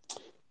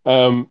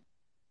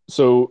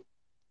 So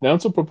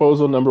Nouncil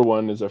proposal number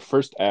 1 is our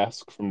first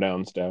ask from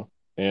NounsDAO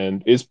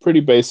and is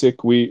pretty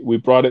basic. We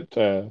brought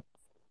it,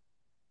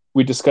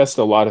 we discussed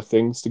a lot of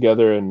things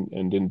together and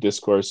in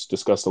discourse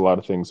discussed a lot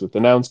of things with the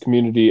Nouns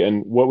community.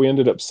 And what we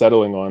ended up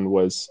settling on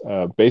was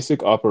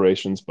basic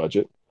operations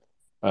budget,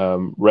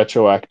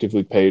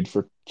 retroactively paid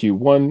for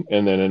Q1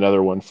 and then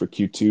another one for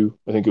Q2.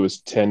 I think it was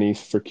 10 ETH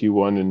for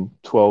Q1 and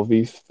 12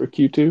 ETH for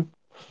Q2.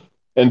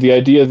 And the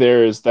idea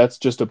there is that's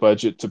just a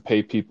budget to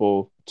pay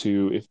people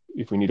to,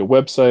 if we need a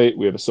website,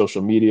 we have a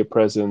social media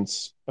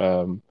presence,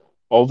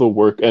 all the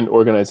work and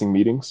organizing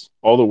meetings,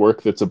 all the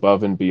work that's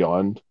above and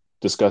beyond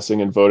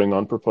discussing and voting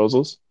on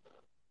proposals.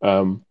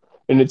 And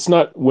it's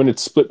not, when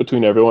it's split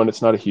between everyone,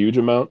 it's not a huge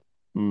amount.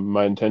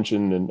 My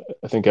intention, and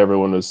I think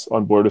everyone was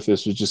on board with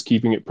this, was just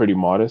keeping it pretty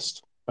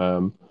modest,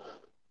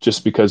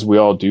 just because we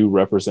all do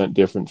represent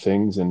different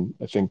things. And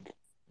I think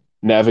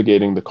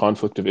navigating the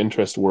conflict of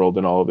interest world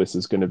and all of this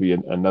is going to be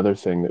another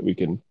thing that we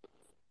can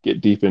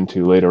get deep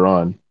into later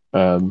on.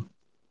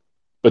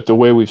 But the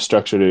way we've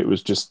structured it, it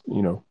was just,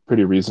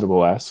 pretty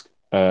reasonable ask.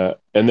 And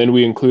then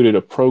we included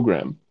a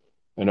program.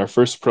 And our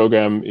first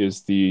program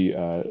is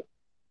I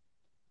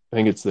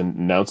think it's the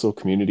Nouncil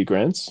Community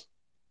Grants.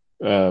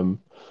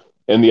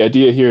 And the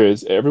idea here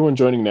is everyone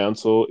joining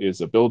Nouncil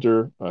is a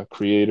builder, a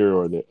creator,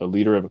 or a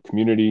leader of a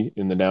community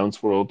in the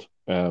Nouns world.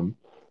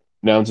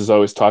 Nouns is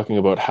always talking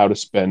about how to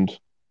spend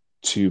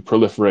to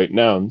proliferate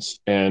nouns.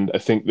 And I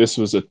think this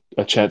was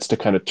a chance to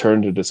kind of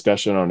turn the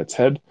discussion on its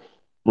head.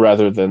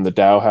 Rather than the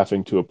DAO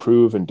having to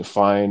approve and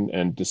define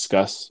and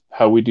discuss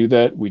how we do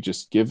that, we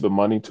just give the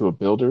money to a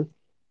builder,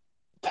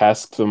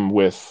 task them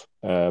with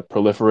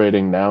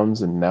proliferating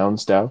nouns and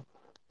NounsDAO,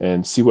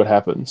 and see what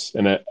happens.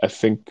 And I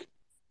think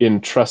in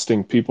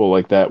trusting people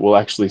like that, we'll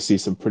actually see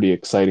some pretty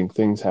exciting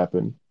things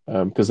happen,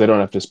 because they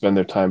don't have to spend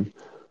their time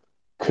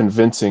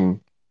convincing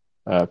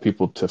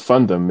people to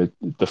fund them.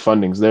 The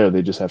funding's there.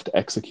 They just have to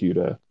execute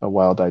a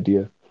wild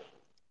idea.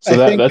 So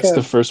that's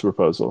the first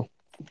proposal.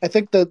 I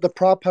think the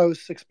prop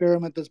house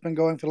experiment that's been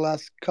going for the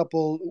last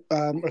couple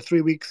or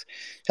 3 weeks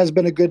has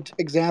been a good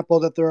example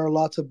that there are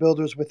lots of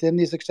builders within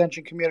these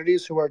extension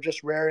communities who are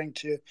just raring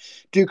to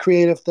do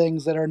creative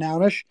things that are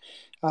nounish.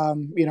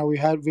 We've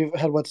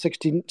had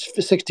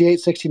 68,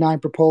 69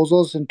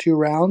 proposals in 2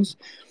 rounds.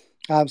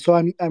 So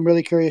I'm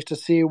really curious to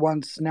see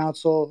once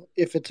Nouncil,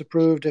 if it's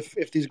approved,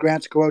 if these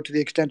grants go out to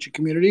the extension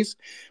communities,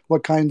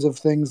 what kinds of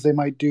things they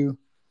might do.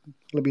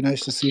 It'll be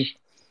nice to see.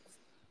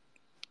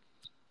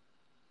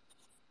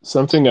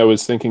 Something I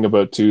was thinking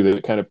about too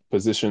that kind of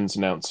positions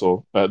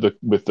Nouncil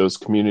with those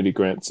community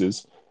grants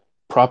is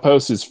Prop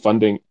House is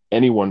funding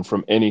anyone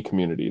from any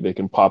community. They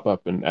can pop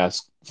up and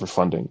ask for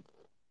funding.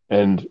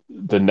 And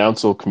the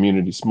Nouncil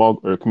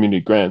community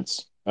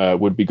grants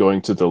would be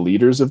going to the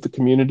leaders of the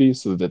community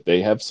so that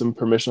they have some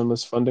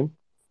permissionless funding.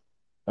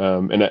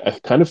 And I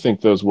kind of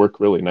think those work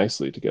really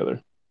nicely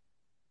together.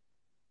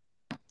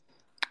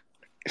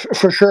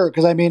 For sure,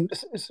 because I mean,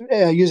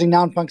 using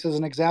NounPunks as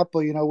an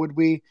example, would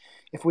we,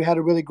 if we had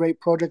a really great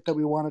project that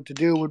we wanted to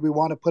do, would we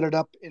want to put it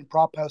up in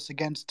Prop House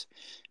against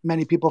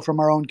many people from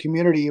our own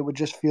community? It would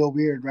just feel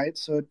weird, right?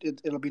 So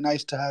it'll be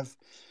nice to have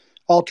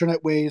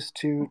alternate ways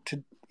to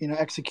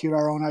execute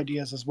our own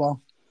ideas as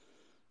well.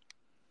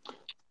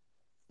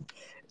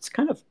 It's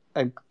kind of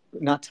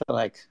not to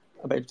like,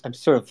 but I'm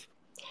sort of,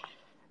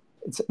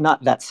 it's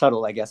not that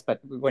subtle, I guess.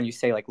 But when you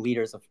say like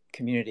leaders of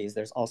communities,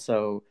 there's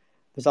also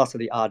there's also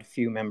the odd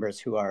few members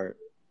who are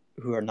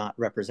not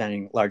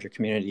representing larger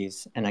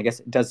communities, and I guess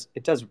it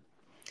does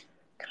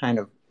kind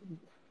of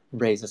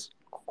raise this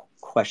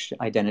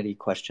identity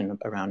question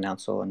around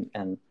Nouncil, and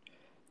in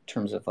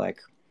terms of like,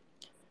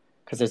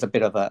 because there's a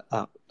bit of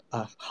a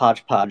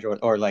hodgepodge,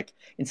 or like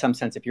in some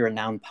sense, if you're a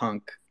noun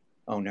punk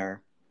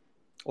owner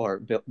or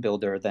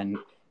builder, then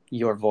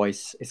your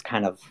voice in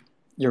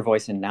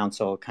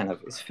Nouncil kind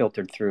of is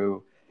filtered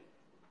through,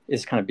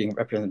 is kind of being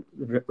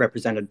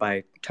represented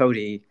by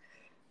Toady.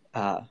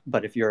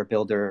 But if you're a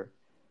builder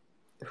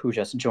who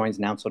just joins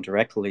Nouncil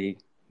directly,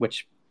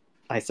 which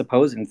I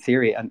suppose in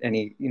theory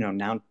any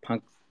noun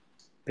punk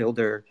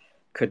builder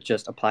could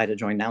just apply to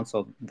join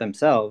Nouncil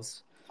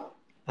themselves,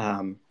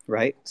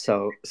 right?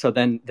 So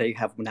then they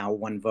have now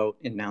one vote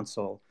in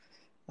Nouncil.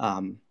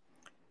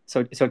 So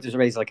it just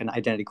raises like an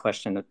identity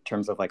question in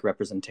terms of like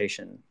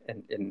representation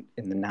in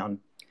the noun.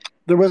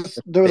 There was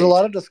a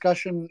lot of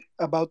discussion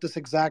about this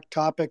exact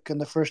topic in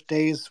the first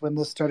days when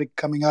this started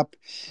coming up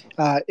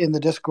in the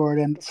Discord,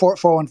 and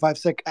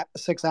 415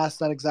 asked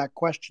that exact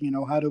question.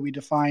 How do we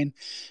define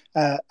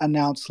a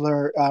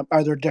Nounciller?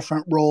 Are there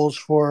different roles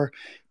for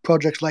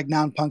projects like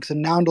Noun Punks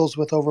and Noundles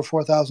with over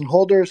 4,000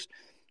 holders?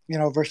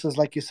 Versus,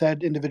 like you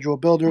said, individual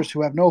builders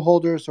who have no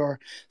holders, or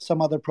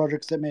some other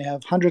projects that may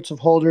have hundreds of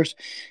holders.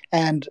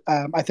 And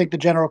I think the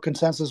general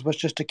consensus was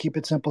just to keep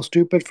it simple,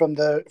 stupid from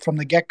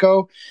the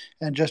get-go,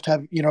 and just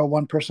have,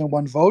 one person,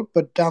 one vote.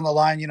 But down the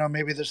line,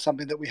 maybe there's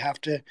something that we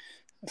have to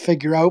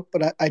figure out.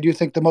 But I do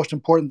think the most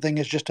important thing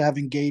is just to have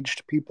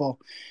engaged people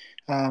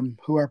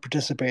who are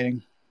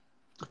participating.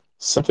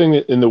 Something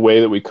in the way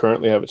that we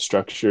currently have it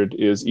structured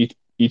is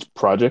each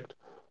project,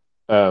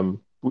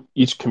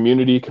 each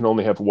community can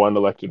only have one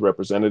elected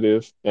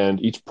representative, and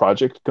each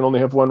project can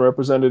only have one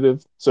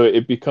representative. So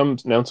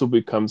Nouncil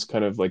becomes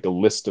kind of like a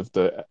list of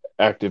the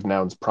active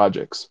Nouns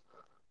projects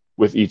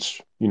with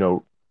each,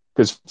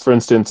 because for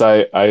instance,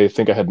 I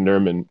think I had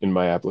NERM in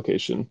my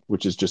application,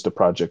 which is just a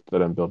project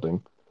that I'm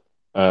building.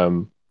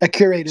 A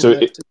curated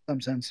list in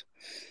some sense.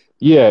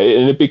 Yeah,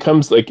 and it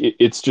becomes like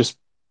it's just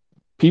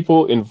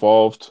people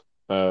involved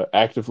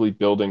actively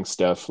building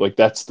stuff. Like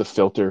that's the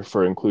filter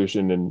for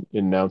inclusion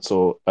in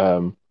Nouncil.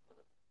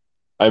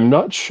 I'm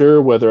not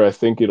sure whether I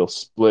think it'll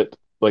split,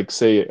 like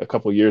say a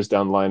couple years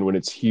down the line when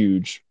it's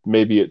huge,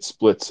 maybe it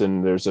splits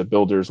and there's a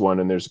builders one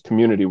and there's a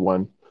community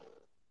one.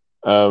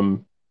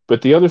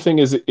 But the other thing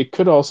is it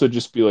could also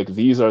just be like,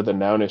 these are the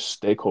Nounish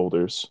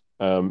stakeholders.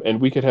 And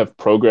we could have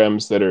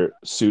programs that are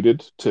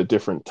suited to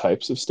different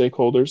types of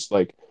stakeholders.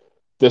 Like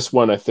this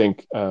one, I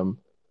think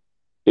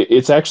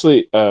it's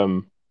actually,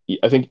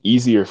 I think,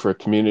 easier for a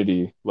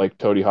community like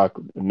Toady Hawk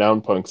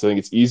Noun Punks. I think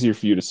it's easier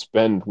for you to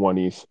spend one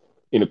ETH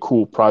in a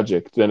cool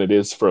project than it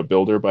is for a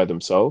builder by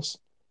themselves,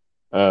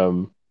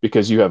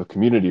 because you have a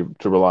community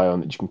to rely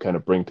on that you can kind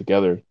of bring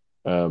together.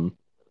 And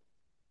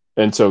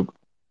so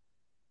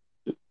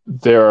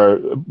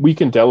we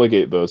can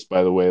delegate those,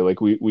 by the way.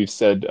 Like we've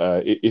said,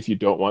 if you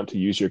don't want to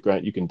use your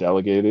grant, you can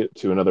delegate it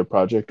to another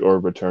project or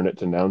return it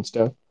to Noun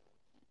staff.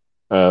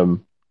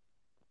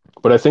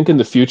 But I think in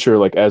the future,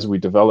 like as we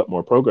develop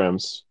more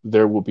programs,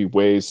 there will be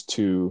ways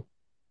to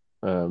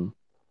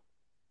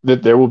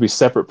that there will be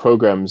separate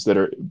programs that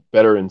are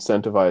better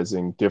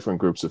incentivizing different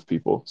groups of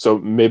people. So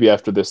maybe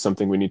after this,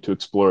 something we need to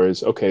explore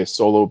is, okay,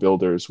 solo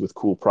builders with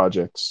cool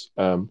projects.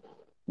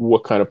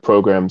 What kind of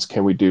programs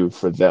can we do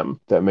for them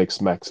that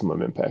makes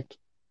maximum impact?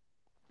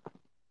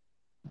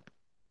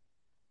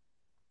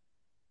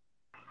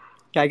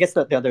 Yeah, I guess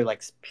the other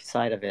like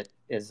side of it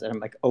is I'm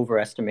like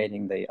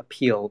overestimating the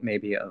appeal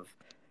maybe of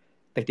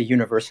like the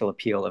universal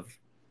appeal of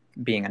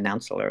being a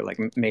Nounciller. Like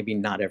maybe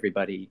not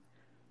everybody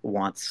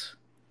wants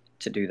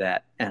to do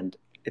that, and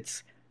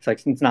it's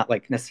not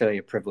like necessarily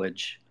a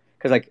privilege,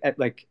 because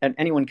like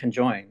anyone can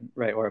join,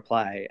 right, or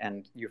apply,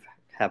 and you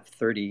have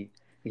 30,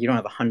 you don't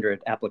have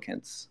 100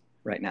 applicants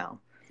right now.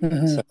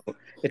 Mm-hmm. So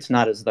it's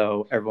not as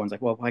though everyone's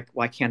like, well,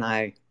 why can't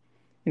I,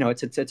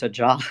 it's a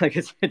job. Like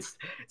it's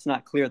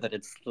not clear that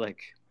it's like,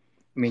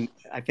 I mean,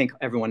 I think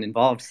everyone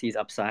involved sees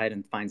upside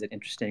and finds it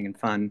interesting and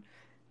fun,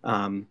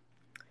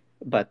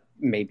 but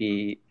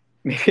maybe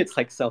it's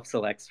like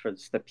self-selects for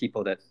just the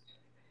people that,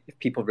 if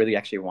people really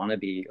actually want to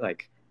be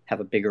like have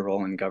a bigger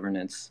role in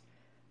governance,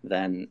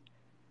 then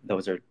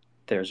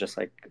there's just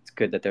like, it's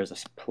good that there's a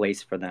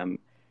place for them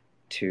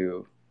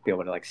to be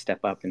able to like step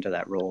up into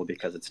that role,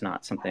 because it's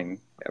not something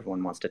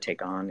everyone wants to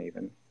take on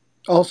even.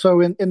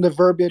 Also, in the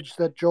verbiage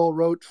that Joel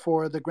wrote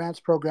for the grants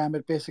program,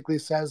 it basically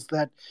says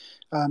that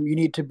you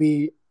need to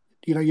be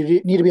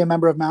a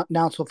member of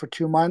Nouncil for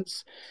 2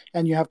 months,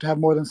 and you have to have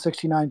more than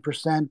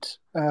 69%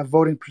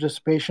 voting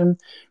participation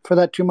for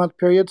that 2-month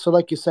period. So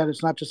like you said,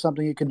 it's not just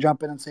something you can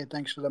jump in and say,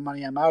 thanks for the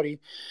money, I'm outie.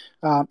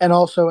 And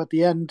also at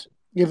the end,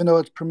 even though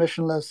it's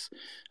permissionless,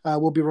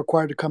 we'll be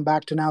required to come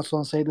back to Nouncil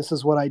and say, this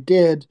is what I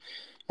did.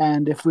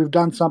 And if we've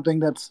done something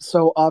that's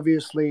so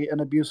obviously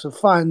an abuse of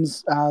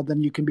funds,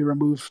 then you can be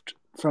removed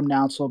from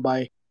Nouncil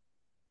by...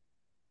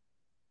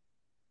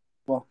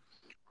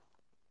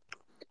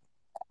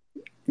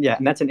 Yeah,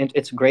 and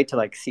it's great to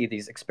like see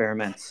these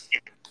experiments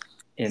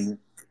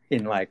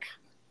in like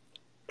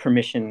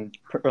permission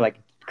or like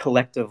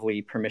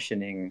collectively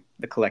permissioning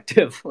the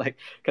collective, like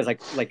because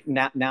like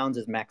nouns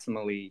is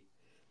maximally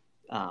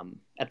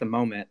at the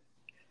moment,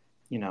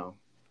 you know,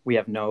 we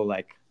have no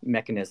like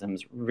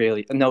mechanisms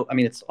really. No, I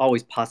mean it's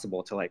always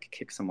possible to like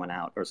kick someone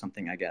out or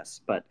something, I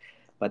guess, but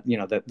you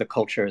know the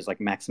culture is like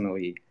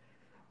maximally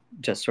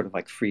just sort of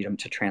like freedom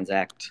to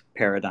transact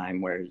paradigm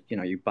where, you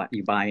know, you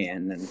buy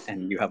in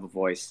and you have a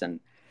voice, and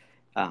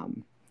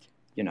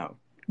you know,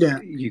 Yeah.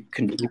 you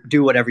can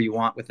do whatever you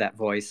want with that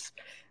voice.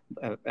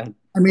 I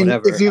mean,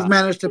 whatever. if you've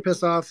managed to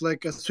piss off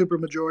like a super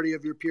majority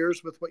of your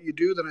peers with what you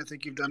do, then I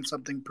think you've done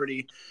something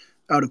pretty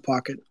out of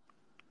pocket.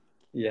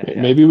 Yeah.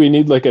 Maybe we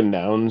need like a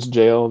nouns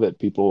jail that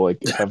people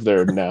like have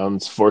their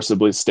nouns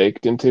forcibly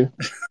staked into.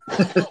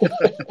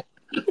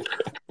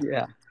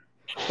 Yeah.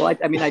 Well,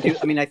 I mean,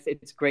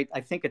 it's great.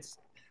 I think it's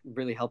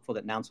really helpful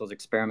that Nouncil is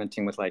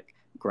experimenting with like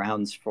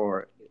grounds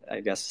for,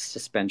 I guess,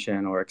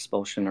 suspension or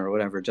expulsion or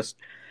whatever. Just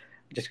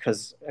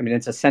because, I mean,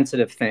 it's a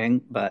sensitive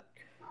thing, but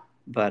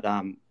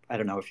I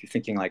don't know if you're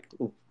thinking like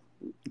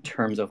in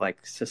terms of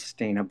like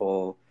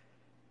sustainable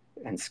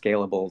and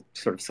scalable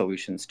sort of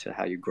solutions to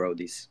how you grow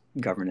these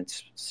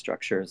governance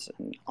structures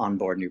and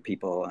onboard new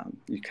people.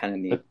 You kind of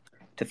need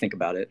to think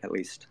about it at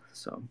least.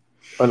 So.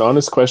 An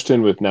honest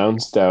question with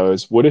nouns DAO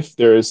is, what if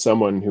there is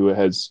someone who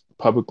has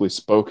publicly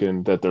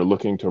spoken that they're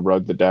looking to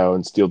rug the DAO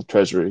and steal the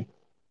treasury,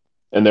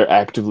 and they're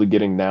actively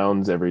getting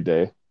nouns every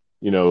day?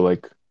 You know,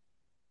 like,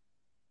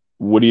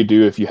 what do you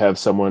do if you have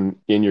someone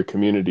in your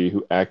community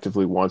who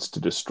actively wants to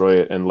destroy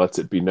it and lets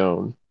it be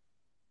known?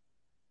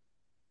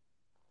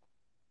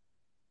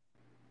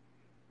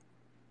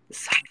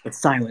 The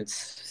silence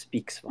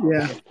speaks.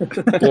 Yeah. Yeah,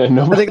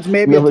 I think it's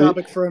maybe a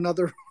topic for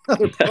another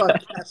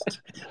podcast.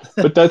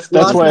 But that's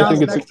why I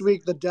think it's next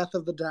week, the death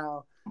of the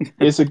DAO.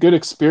 It's a good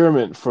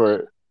experiment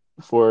for,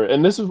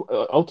 and this is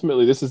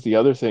ultimately, this is the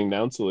other thing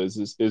Nouncil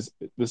is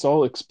this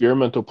all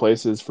experimental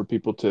places for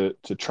people to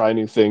try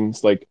new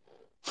things. Like,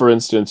 for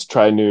instance,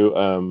 try new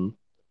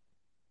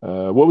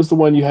what was the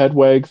one you had,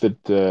 Wag,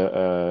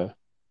 that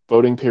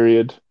voting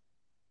period,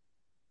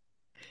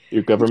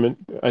 your government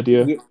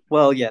idea?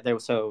 Well, yeah,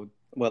 there's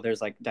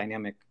like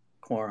dynamic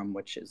quorum,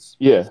 which is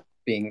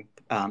being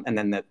and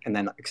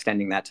then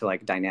extending that to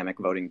like dynamic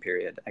voting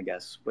period, I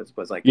guess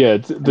was like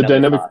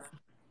the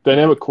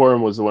dynamic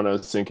quorum was the one I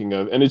was thinking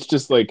of, and it's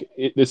just like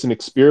it's an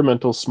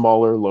experimental,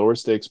 smaller, lower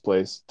stakes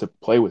place to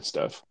play with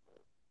stuff.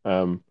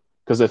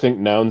 Because I think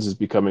nouns is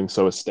becoming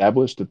so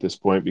established at this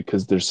point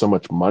because there's so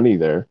much money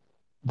there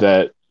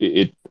that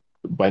it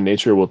by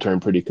nature will turn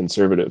pretty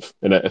conservative,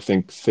 and I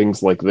think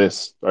things like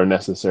this are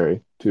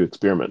necessary to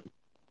experiment.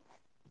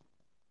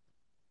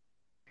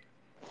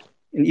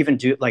 And even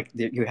do like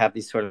you have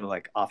these sort of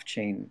like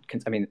off-chain.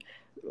 I mean,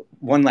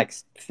 one like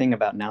thing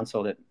about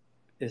Nouncil that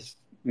is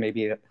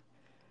maybe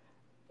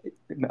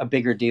a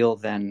bigger deal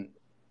than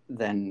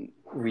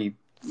we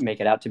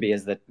make it out to be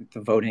is that the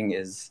voting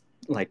is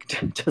like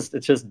it's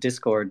just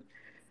Discord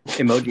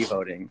emoji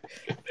voting,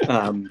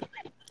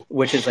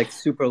 which is like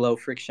super low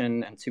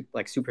friction and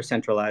super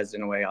centralized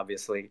in a way,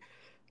 obviously,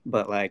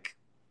 but like,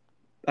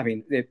 I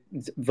mean,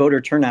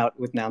 voter turnout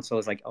with Nouncil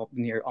is like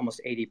near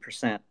almost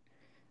 80%.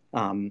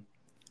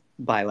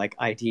 By like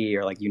ID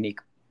or like unique,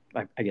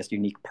 I guess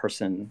unique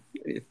person,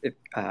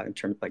 in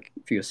terms of like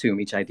if you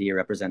assume each ID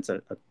represents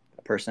a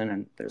person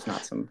and there's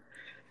not some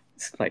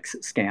like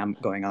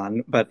scam going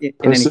on, but in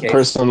any case,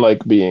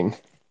 person-like being,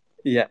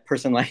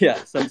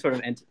 some sort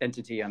of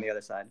entity on the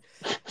other side,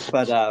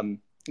 but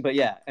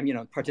yeah, I mean, you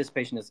know,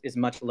 participation is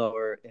much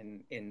lower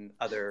in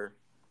other.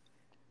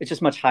 It's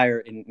just much higher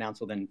in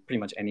Nouncil than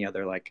pretty much any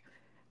other like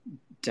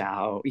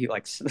DAO,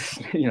 like,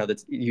 you know,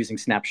 that's using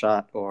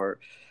Snapshot or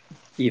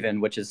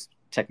even, which is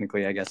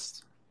technically, I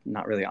guess,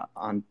 not really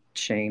on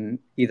chain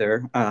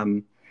either,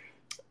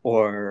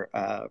 or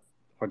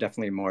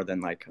definitely more than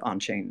like on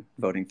chain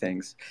voting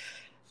things.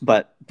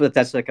 But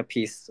that's like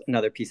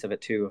another piece of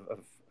it too,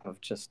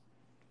 of just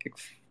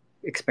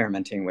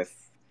experimenting with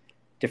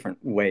different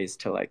ways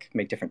to like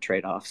make different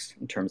trade-offs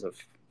in terms of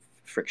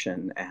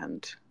friction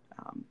and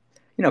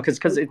you know,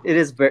 because it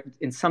is very,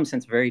 in some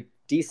sense, very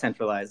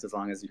decentralized as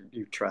long as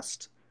you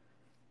trust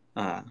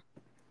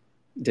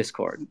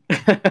Discord.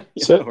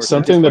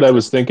 Something that I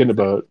was thinking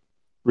about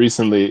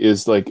recently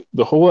is like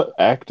the whole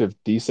act of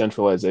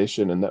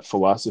decentralization, and that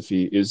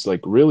philosophy is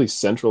like really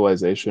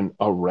centralization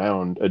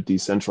around a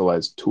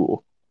decentralized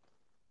tool.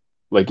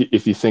 Like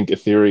if you think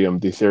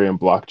Ethereum, the Ethereum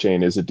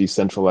blockchain is a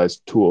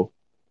decentralized tool,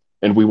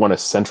 and we want to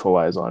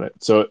centralize on it.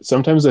 So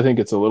sometimes I think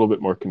it's a little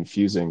bit more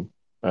confusing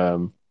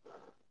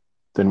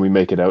than we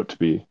make it out to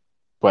be.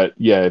 But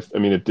yeah,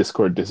 if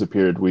Discord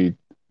disappeared, we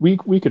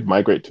could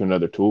migrate to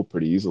another tool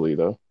pretty easily,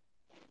 though.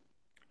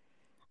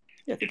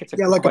 Yeah, I think it's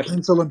like question. A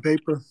pencil and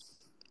paper.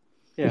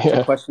 Yeah, it's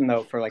a question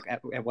though for like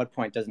at what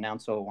point does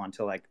Nouncil want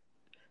to like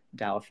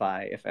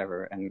DAOify, if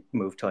ever, and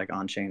move to like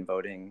on-chain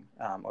voting,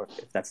 or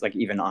if that's like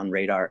even on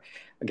radar.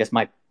 I guess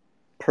my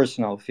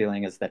personal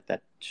feeling is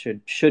that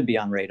should be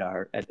on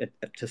radar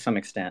to some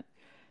extent,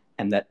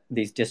 and that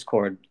these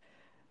Discord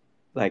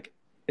like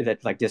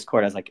that like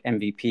Discord as like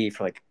MVP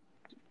for like,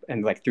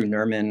 and like through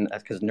Nerman,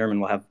 because Nerman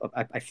will have,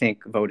 I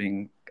think,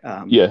 voting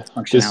Yeah, this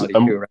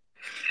functionality too, right?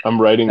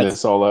 I'm writing That's,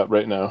 this all up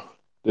right now.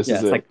 This yeah,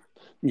 is it's it. like,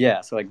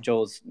 yeah, so like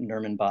Joel's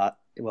Nerman bot,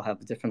 it will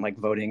have different like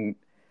voting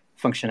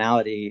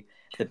functionality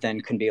that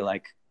then can be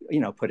like,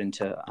 put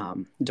into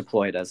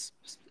deployed as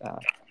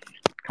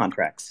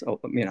contracts,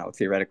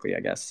 theoretically, I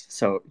guess.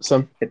 So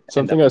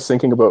Something I was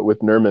thinking about with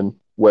Nerman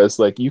was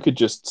like you could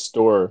just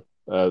store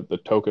the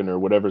token or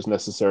whatever's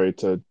necessary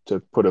to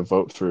put a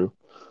vote through,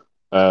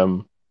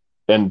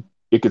 and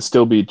it could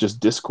still be just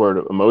Discord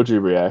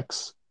emoji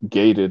reacts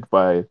gated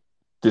by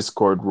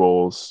Discord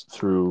roles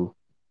through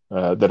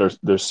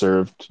they're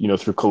served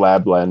through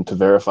Collabland to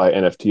verify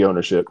NFT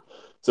ownership.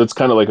 So it's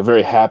kind of like a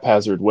very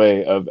haphazard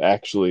way of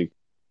actually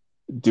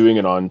doing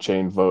an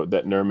on-chain vote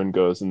that Nerman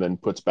goes and then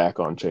puts back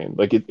on chain.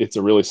 Like it's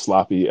a really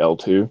sloppy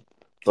L2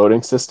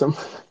 voting system.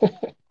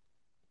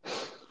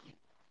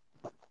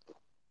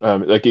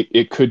 Like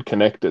it could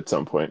connect at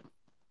some point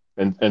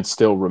and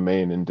still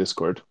remain in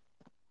Discord.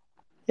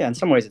 Yeah, in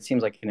some ways it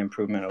seems like an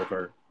improvement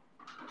over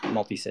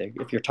multi-sig.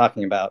 If you're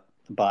talking about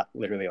the bot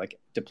literally like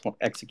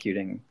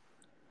executing,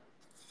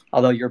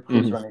 although your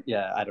who's running,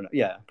 yeah, I don't know,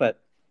 yeah, but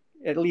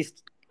at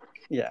least,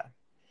 yeah,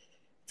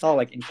 it's all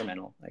like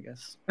incremental, I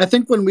guess. I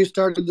think when we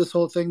started this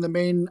whole thing, the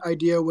main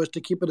idea was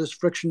to keep it as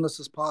frictionless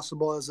as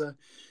possible as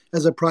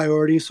a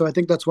priority. So I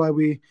think that's why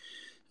we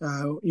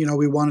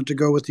wanted to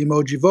go with the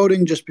emoji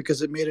voting, just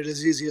because it made it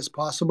as easy as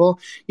possible.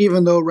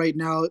 Even though right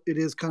now it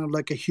is kind of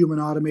like a human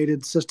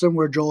automated system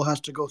where Joel has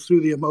to go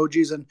through the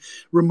emojis and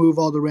remove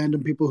all the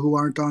random people who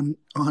aren't on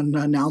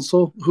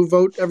Nouncil who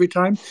vote every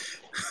time.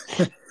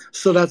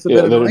 So that's a bit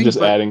they're annoying.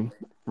 just adding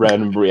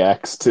random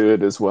reacts to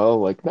it as well.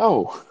 Like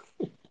no.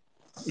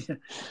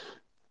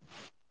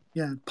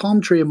 Yeah,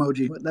 palm tree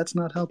emoji. That's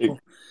not helpful.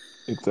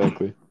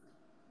 Exactly.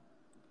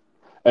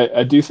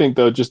 I do think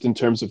though, just in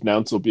terms of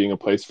Nouncil being a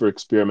place for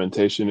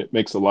experimentation, it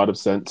makes a lot of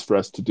sense for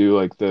us to do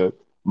like the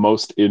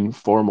most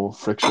informal,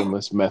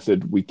 frictionless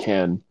method we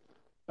can,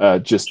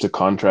 just to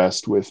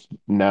contrast with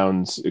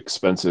Noun's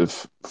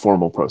expensive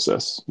formal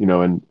process.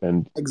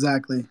 And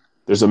exactly.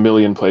 There's a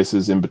million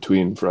places in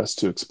between for us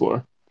to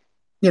explore.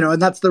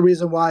 And that's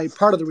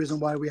part of the reason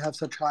why we have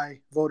such high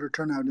voter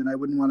turnout, and I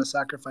wouldn't want to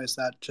sacrifice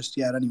that just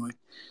yet anyway.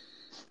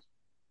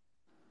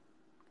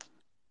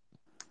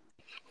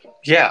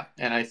 Yeah,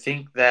 and I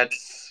think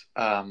that's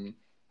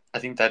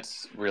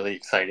really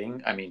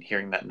exciting. I mean,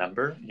 hearing that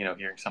number,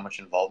 hearing so much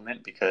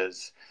involvement,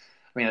 because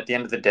I mean, at the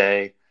end of the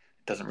day, it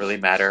doesn't really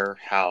matter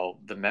how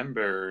the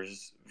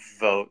members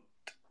vote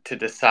to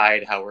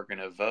decide how we're going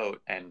to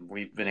vote, and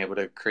we've been able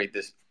to create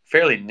this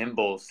fairly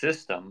nimble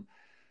system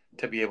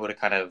to be able to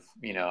kind of,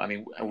 I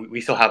mean, we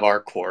still have our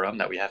quorum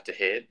that we have to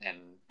hit and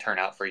turn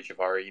out for each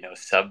of our,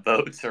 sub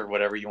votes or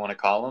whatever you want to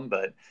call them,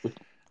 but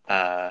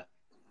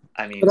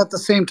I mean, but at the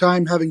same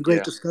time, having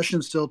great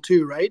discussion still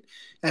too, right?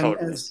 And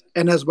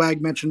totally. as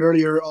Wag mentioned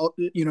earlier,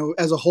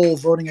 as a whole,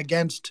 voting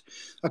against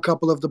a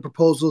couple of the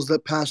proposals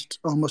that passed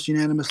almost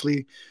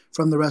unanimously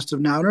from the rest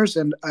of Nouners.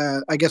 And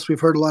I guess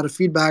we've heard a lot of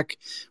feedback.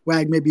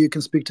 Wag, maybe you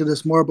can speak to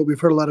this more, but we've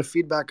heard a lot of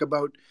feedback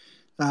about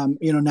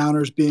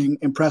Nouners being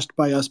impressed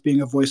by us being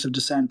a voice of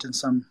dissent in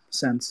some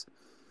sense.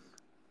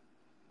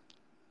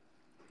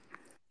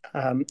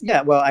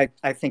 Yeah, well,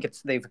 I think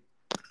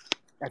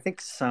I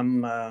think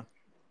some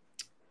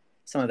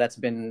of that's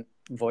been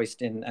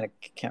voiced in, I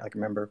can't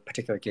remember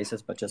particular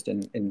cases, but just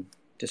in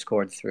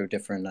Discord through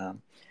different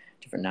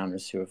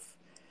Nouners who have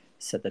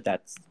said that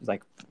that's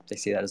like, they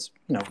see that as,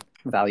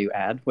 value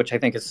add, which I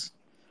think is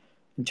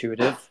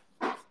intuitive.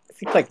 I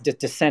think like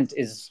dissent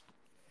is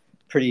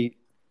pretty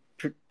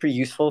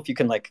useful if you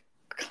can like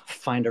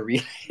find a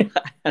reason.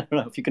 I don't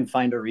know if you can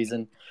find a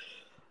reason.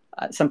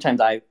 Sometimes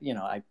I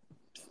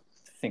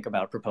think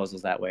about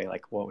proposals that way,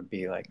 like what would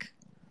be like,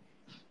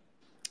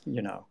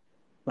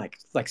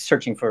 like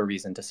searching for a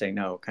reason to say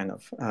no, kind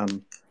of,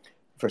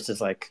 versus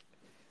like,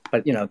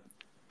 but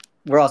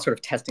we're all sort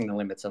of testing the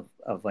limits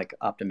of like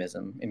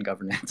optimism in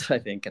governance, I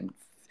think, and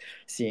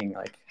seeing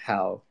like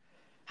how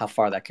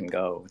far that can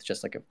go with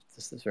just like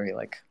this very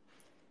like,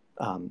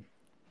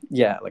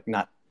 like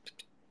not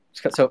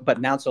so. But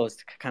Nouncil has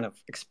kind of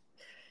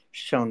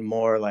shown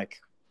more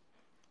like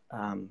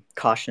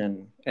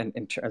caution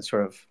and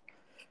sort of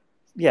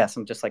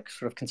some just like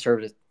sort of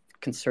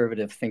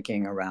conservative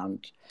thinking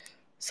around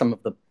some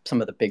of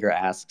the bigger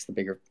asks, the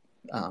bigger,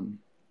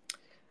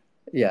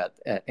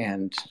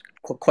 and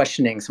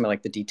questioning some of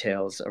like the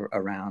details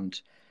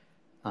around,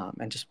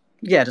 and just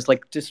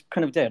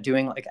kind of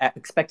doing like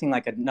expecting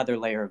like another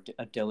layer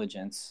of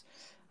diligence.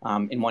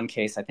 In one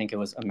case, I think it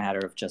was a matter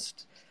of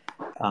just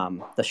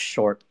the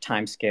short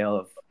time scale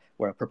of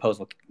where a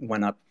proposal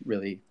went up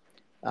really,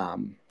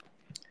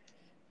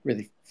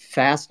 really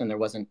fast, and there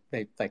wasn't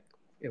it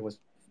was.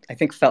 I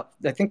think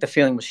the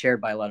feeling was shared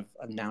by a lot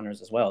of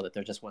Nouners as well, that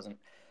there just wasn't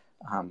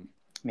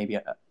maybe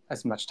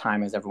as much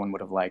time as everyone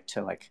would have liked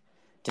to like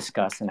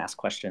discuss and ask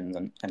questions,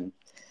 and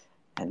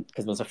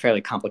because it was a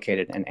fairly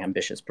complicated and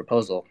ambitious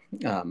proposal.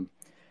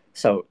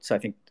 So I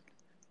think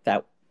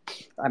that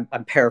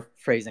I'm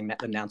paraphrasing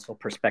the Nouncil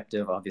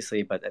perspective,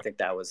 obviously, but I think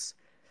that was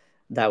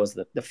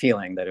the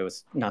feeling, that it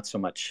was not so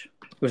much.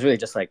 It was really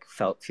just like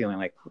feeling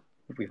like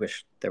we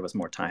wish there was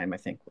more time, I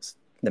think, was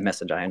the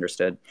message I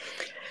understood.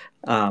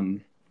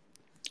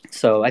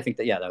 So I think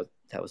that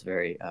that was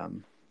very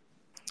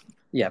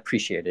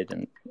appreciated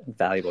and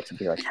valuable to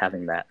be like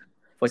having that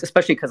voice,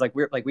 especially because like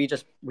we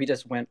just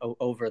went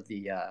over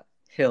the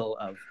hill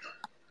of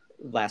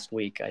last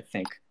week, I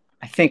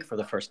think for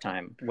the first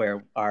time,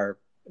 where our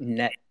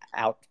net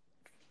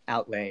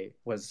outlay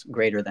was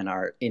greater than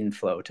our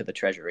inflow to the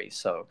treasury.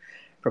 So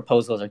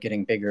proposals are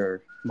getting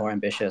bigger, more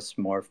ambitious,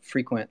 more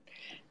frequent.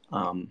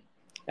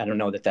 I don't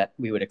know that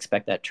we would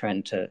expect that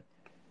trend to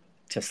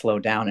slow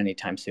down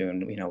anytime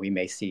soon. You know, we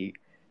may see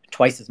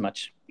twice as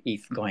much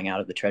ETH going out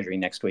of the treasury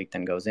next week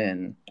than goes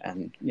in,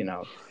 and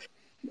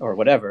or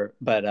whatever.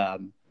 But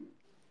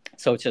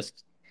so it's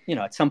just,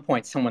 at some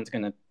point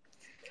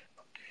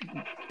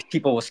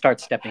people will start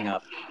stepping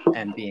up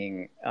and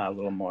being a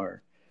little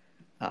more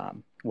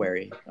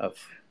wary of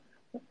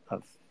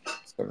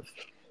sort of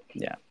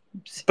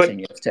saying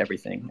yes to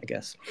everything, I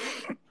guess.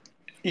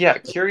 Yeah,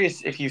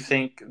 curious if you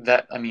think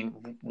that, I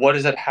mean, what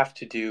does that have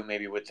to do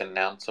maybe with the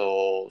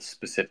Nouncil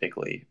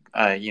specifically?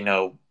 When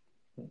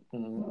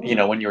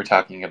you were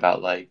talking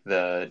about like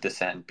the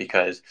dissent,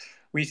 because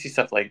we see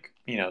stuff like,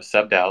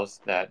 sub-DAOs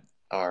that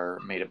are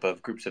made up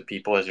of groups of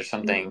people. Is there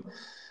something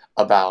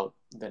about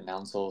the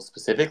Nouncil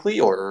specifically,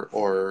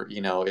 or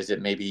is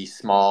it maybe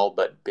small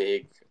but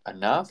big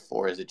enough,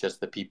 or is it just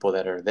the people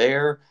that are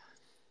there?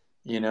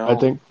 I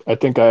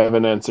think I have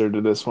an answer to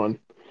this one.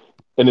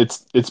 And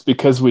it's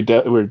because we're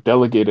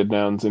delegated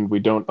nouns and we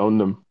don't own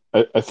them.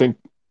 I think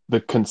the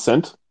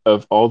consent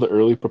of all the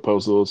early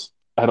proposals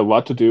had a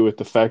lot to do with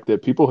the fact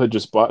that people had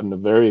just bought a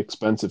very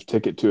expensive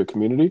ticket to a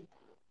community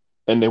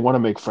and they want to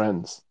make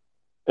friends.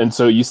 And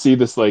so you see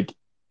this, like,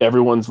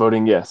 everyone's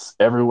voting yes,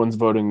 everyone's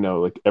voting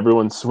no, like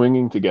everyone's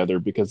swinging together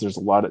because there's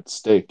a lot at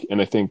stake.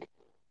 And I think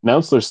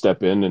Nouncilors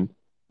step in and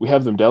we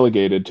have them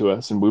delegated to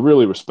us and we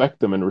really respect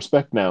them and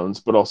respect nouns,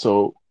 but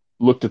also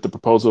looked at the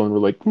proposal and we're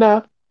like,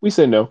 nah, we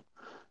say no.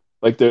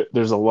 Like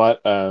there's a lot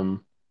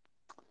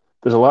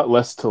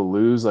less to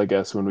lose, I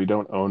guess, when we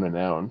don't own a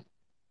noun.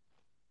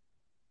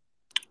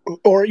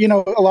 Or,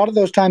 a lot of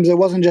those times it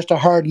wasn't just a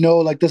hard no,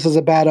 like this is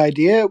a bad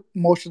idea.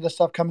 Most of the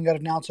stuff coming out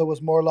of Nouncil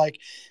was more like,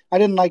 I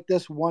didn't like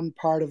this one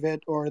part of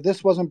it, or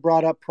this wasn't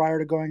brought up prior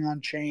to going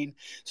on chain.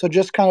 So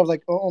just kind of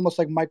like almost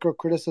like micro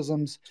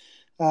criticisms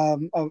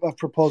of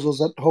proposals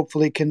that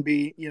hopefully can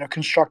be,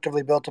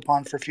 constructively built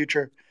upon for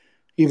future,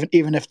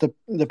 even if the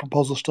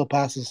proposal still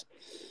passes.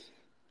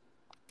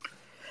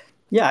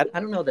 Yeah, I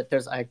don't know that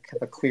I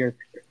have a clear.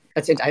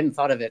 I hadn't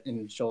thought of it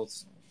in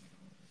Joel's,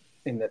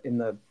 in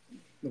the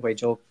way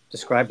Joel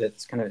described it.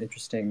 It's kind of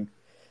interesting.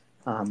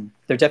 I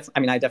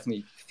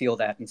definitely feel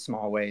that in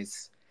small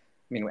ways.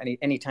 I mean,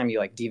 anytime you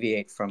like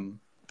deviate from,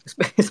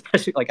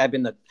 especially like I've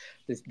been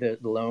the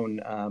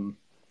lone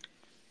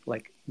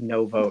like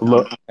no vote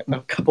on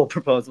a couple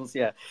proposals.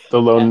 Yeah,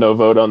 the lone no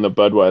vote on the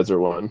Budweiser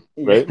one,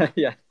 right?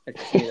 Yeah. I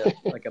just need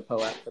a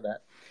POAP for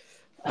that.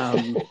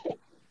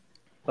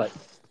 But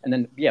and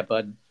then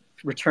Bud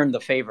returned the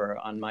favor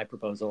on my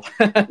proposal.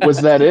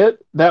 Was that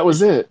it? That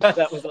was it.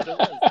 That was what it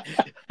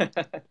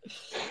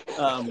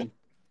was.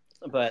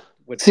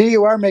 But see,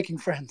 you are making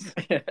friends.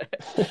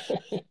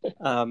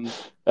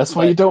 That's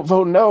why you don't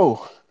vote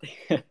no.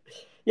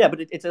 Yeah, but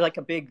it's like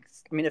a big.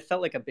 I mean, it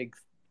felt like a big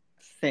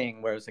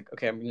thing where it was like,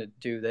 okay, I'm going to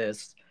do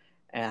this,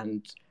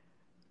 and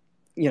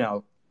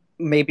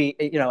maybe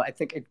I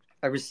think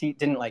I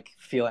didn't like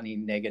feel any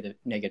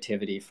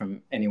negativity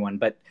from anyone,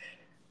 but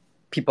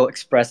people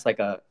express like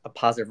a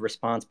positive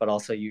response, but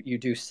also you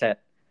do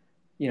set,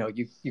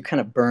 you kind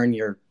of burn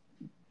your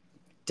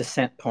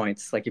dissent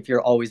points. Like if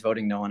you're always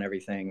voting no on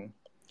everything,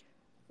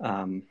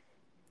 and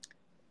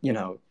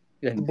the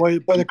boy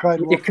that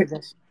cried wolf, I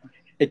guess.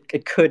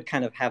 It could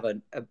kind of have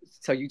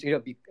so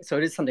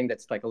it is something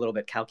that's like a little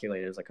bit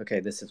calculated. It's like, okay,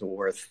 this is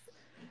worth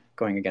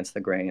going against the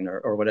grain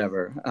or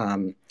whatever.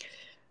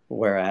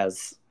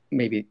 Whereas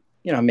maybe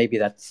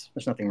there's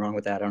nothing wrong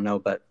with that. I don't know,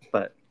 but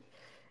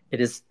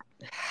it is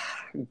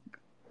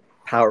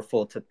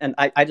powerful and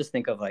I just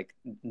think of like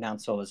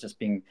Nouncil as just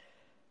being,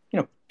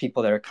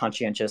 people that are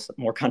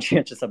more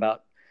conscientious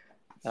about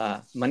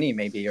money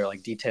maybe, or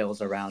like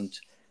details around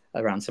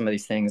some of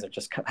these things, or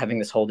just having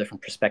this whole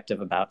different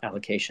perspective about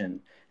allocation.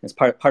 And it's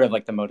part of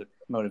like the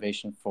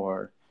motivation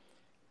for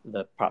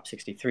the Prop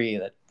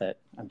 63 that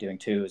I'm doing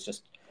too, is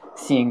just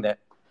seeing that,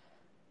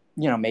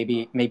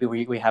 maybe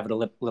we have it a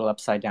little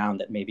upside down,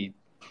 that maybe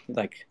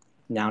like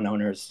noun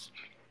owners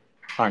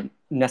aren't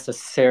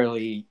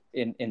necessarily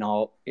in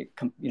all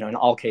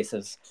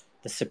cases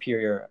the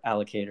superior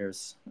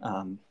allocators,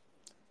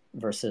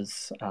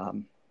 versus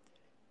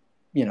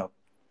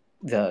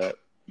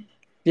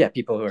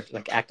people who are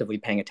like actively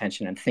paying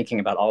attention and thinking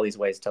about all these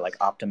ways to like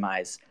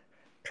optimize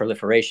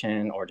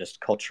proliferation, or just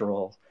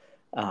cultural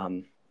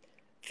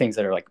things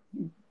that are like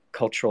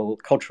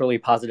culturally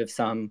positive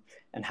sum,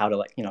 and how to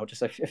like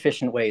just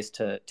efficient ways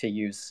to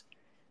use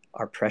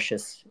our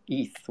precious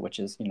ETH, which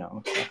is,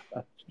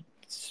 a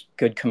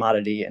good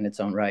commodity in its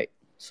own right.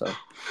 So.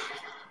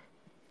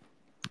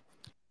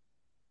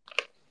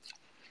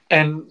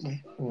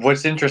 And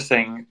what's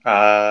interesting,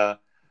 Joel,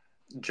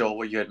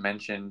 what you had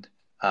mentioned,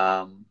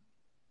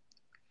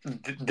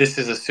 this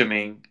is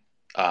assuming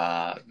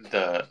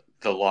the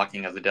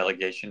locking of the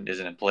delegation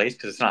isn't in place,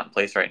 because it's not in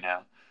place right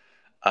now.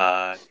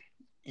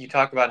 You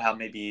talk about how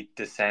maybe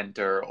dissent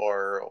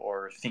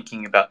or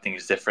thinking about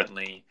things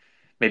differently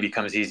maybe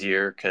comes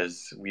easier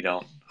because we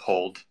don't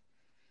hold,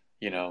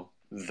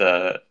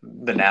 the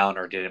noun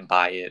or didn't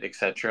buy it,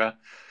 etc.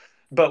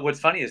 But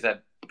what's funny is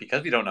that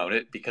because we don't own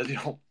it, because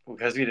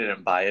we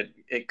didn't buy it,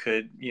 it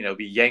could,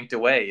 be yanked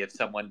away if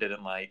someone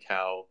didn't like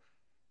how,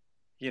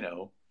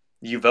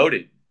 you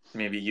voted,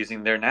 maybe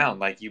using their noun,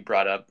 like you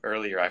brought up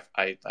earlier.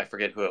 I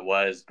forget who it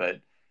was,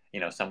 but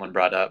someone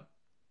brought up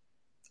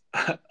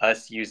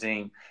us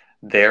using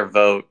their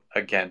vote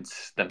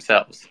against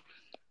themselves.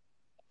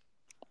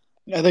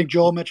 I think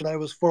Joel mentioned that it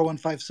was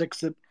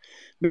 4156 that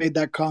made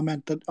that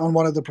comment, that on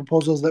one of the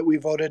proposals that we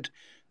voted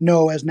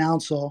no as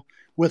Nouncil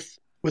with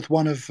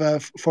one of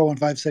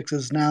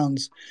 4156's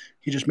nouns.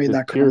 He just made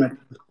that comment.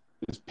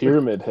 His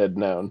pyramid head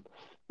noun.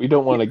 We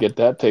don't want to get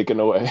that taken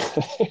away.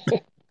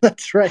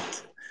 That's right.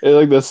 It's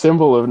like the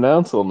symbol of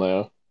Nouncil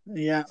now.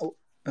 Yeah,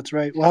 that's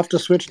right. We'll have to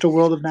switch to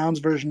World of Nouns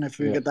version if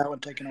we get that one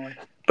taken away.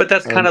 But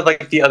that's kind of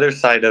like the other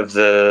side of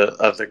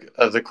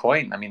the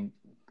coin. I mean,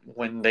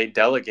 when they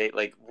delegate,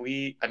 I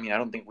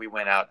don't think we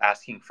went out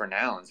asking for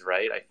nouns,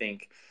 right? I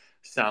think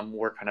some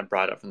were kind of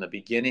brought up from the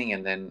beginning,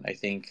 and then I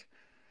think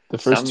the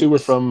first two were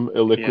from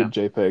Illiquid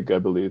JPEG, I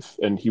believe,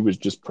 and he was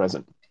just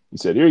present. He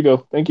said, "Here you go,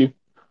 thank you."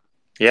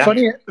 Yeah.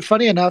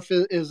 Funny enough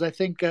is I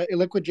think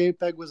Illiquid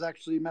JPEG was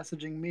actually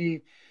messaging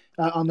me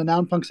on the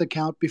NounPunks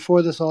account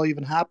before this all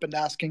even happened,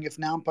 asking if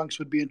NounPunks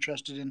would be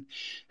interested in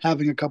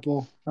having a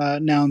couple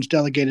nouns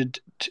delegated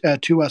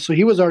to us. So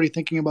he was already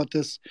thinking about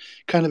this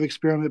kind of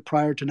experiment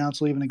prior to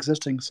Nouncil even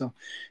existing. So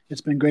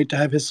it's been great to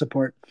have his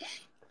support.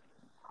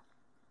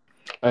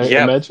 I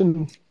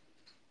imagine.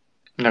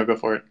 No, go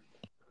for it.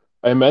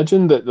 I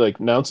imagine that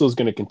Nouncil is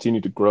going to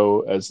continue to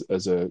grow as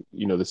a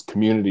this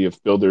community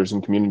of builders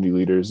and community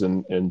leaders,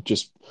 and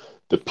just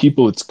the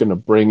people it's going to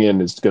bring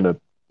in is going to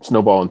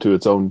snowball into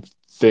its own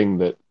thing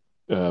that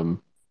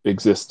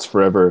exists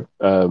forever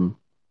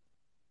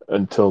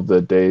until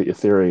the day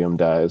Ethereum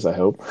dies, I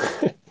hope.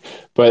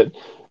 But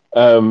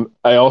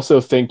I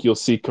also think you'll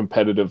see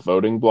competitive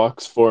voting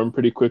blocks form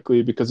pretty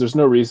quickly, because there's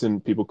no reason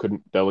people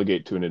couldn't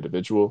delegate to an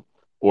individual,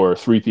 or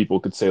three people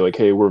could say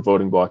hey, we're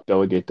voting block,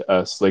 delegate to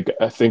us.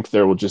 I think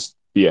there will just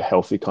be a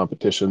healthy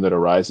competition that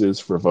arises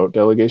for vote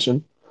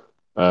delegation.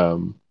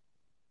 And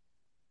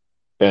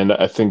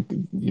I think,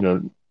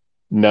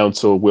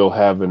 Nouncil will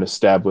have an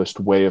established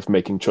way of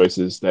making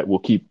choices that will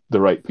keep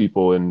the right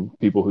people, and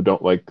people who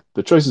don't like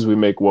the choices we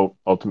make won't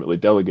ultimately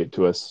delegate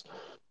to us.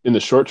 In the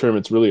short term,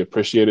 it's really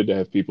appreciated to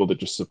have people that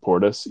just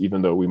support us,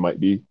 even though we might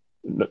be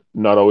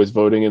not always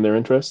voting in their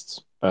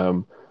interests.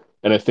 And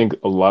I think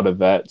a lot of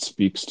that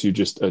speaks to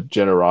just a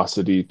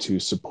generosity to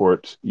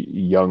support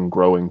young,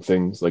 growing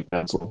things like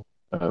Nouncil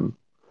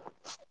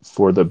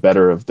for the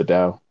better of the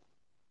DAO.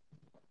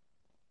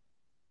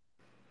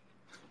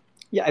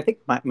 Yeah, I think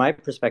my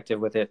perspective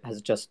with it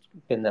has just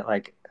been that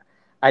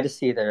I just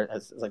see there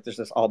as there's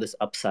just all this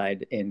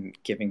upside in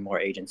giving more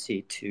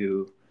agency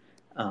to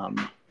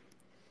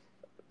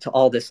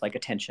all this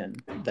attention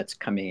that's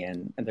coming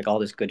in, and all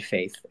this good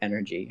faith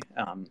energy.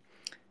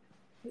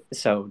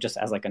 So just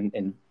as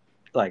an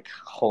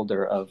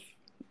holder of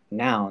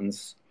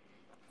nouns,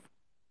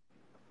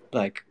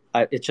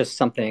 it's just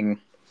something,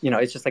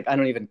 it's just I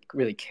don't even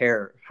really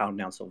care how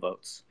Nouncil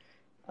votes.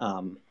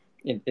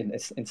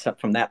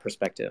 From that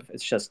perspective,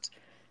 it's just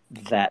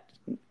that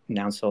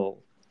Nouncil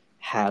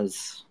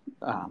has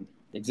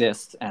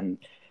exists, and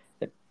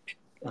that,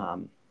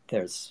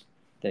 there's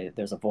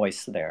a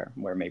voice there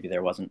where maybe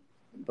there wasn't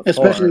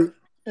before.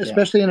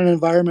 Especially in an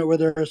environment where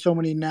there are so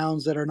many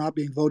nouns that are not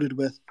being voted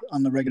with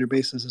on the regular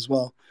basis as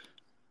well.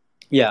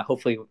 Yeah,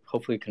 hopefully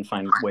we can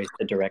find ways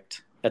to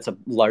direct. That's a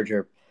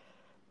larger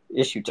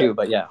issue too,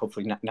 but yeah,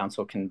 hopefully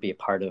Nouncil can be a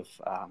part of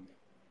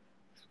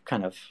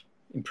kind of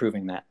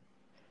improving that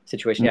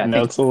situation. Yeah,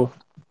 Nouncil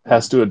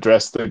has to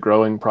address the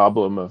growing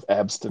problem of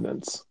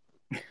abstinence.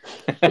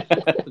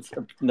 It's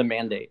the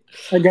mandate.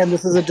 Again,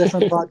 this is a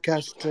different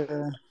podcast.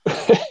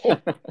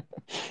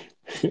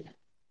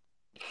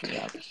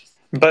 Yeah.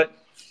 But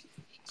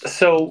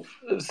so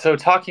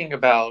talking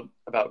about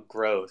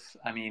growth,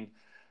 I mean,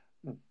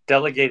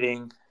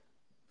 delegating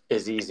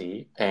is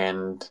easy,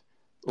 and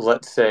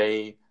let's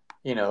say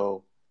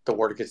the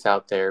word gets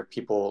out there,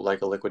 people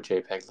like Illiquid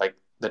JPEG, like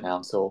the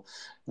Nouncil.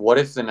 What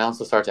if the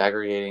Nouncil starts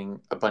aggregating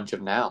a bunch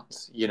of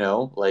nouns?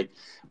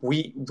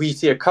 We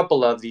see a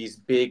couple of these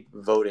big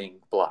voting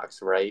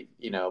blocks, right?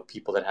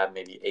 People that have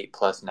maybe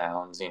 8+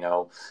 nouns.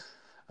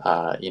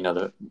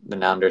 The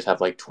nounders have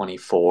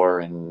 24,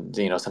 and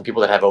some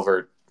people that have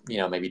over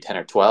maybe 10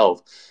 or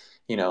 12.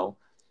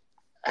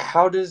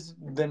 how does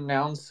the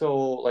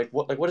Nouncil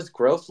what does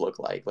growth look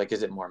like? Like,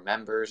 is it more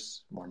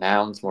members, more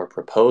nouns, more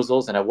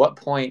proposals, and at what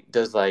point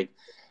does like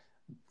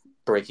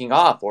breaking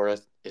off, or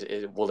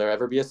will there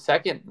ever be a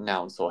second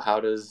Nouncil?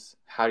 How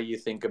do you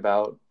think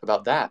about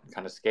that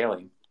kind of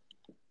scaling?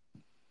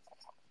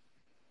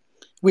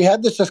 We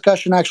had this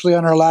discussion actually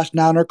on our last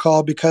Nouner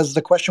call because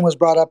the question was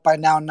brought up by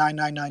Noun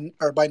 999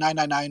 or by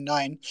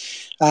 9999,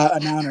 a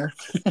Nouner.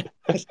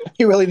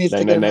 He really needs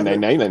to get another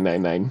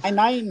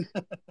 99.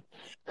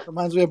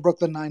 Reminds me of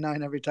Brooklyn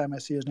Nine-Nine every time I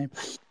see his name.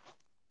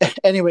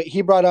 Anyway,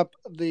 he brought up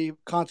the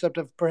concept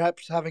of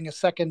perhaps having a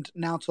second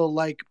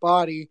Nouncil-like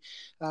body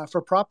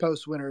for prop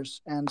house winners,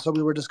 and so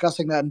we were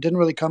discussing that and didn't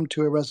really come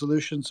to a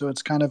resolution. So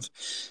it's kind of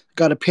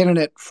got a pin in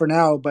it for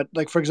now. But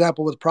like for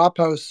example, with prop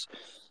house,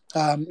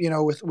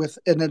 with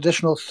an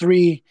additional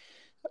 3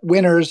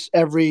 winners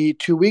every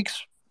 2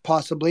 weeks,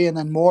 possibly, and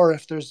then more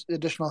if there's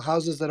additional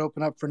houses that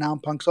open up for Noun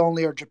Punks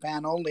only or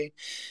Japan only.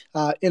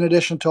 In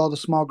addition to all the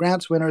small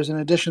grants winners, in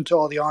addition to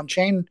all the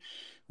on-chain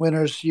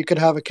winners, you could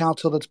have a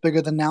council that's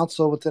bigger than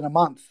Nouncil within a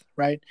month,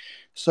 right?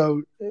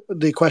 So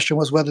the question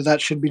was whether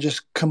that should be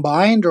just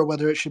combined or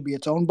whether it should be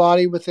its own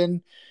body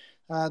within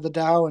the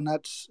DAO, and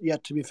that's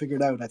yet to be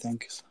figured out, I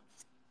think.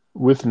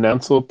 With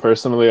Nouncil,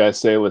 personally, I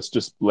say let's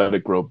just let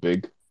it grow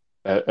big.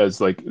 As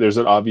like, there's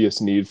an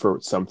obvious need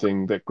for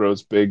something that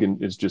grows big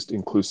and is just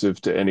inclusive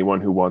to anyone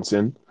who wants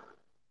in.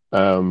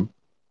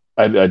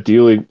 I'd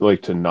ideally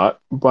like to not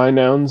buy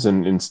nouns,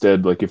 and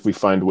instead, like if we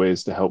find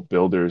ways to help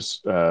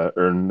builders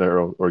earn their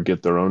own, or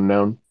get their own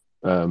noun,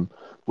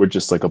 we're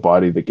just like a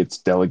body that gets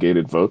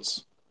delegated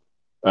votes.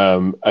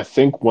 I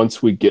think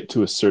once we get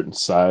to a certain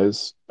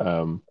size,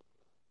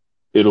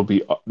 there'll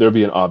be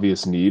an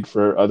obvious need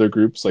for other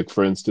groups. Like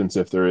for instance,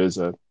 if there is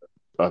a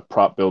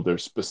prop builder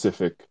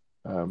specific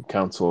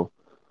council,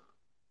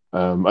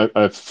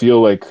 I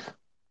feel like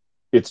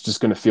it's just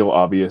going to feel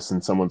obvious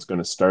and someone's going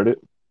to start it.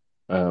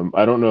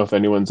 I don't know if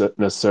anyone's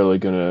necessarily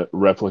going to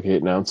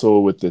replicate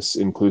Nouncil with this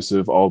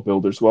inclusive all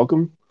builders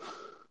welcome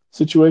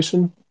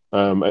situation.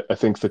 I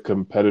think the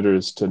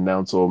competitors to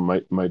Nouncil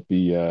might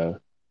be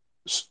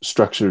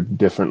structured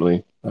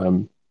differently.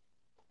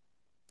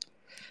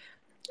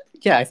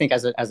 Yeah, I think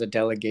as a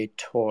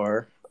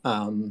delegator,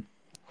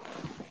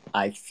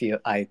 I feel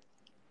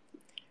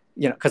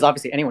because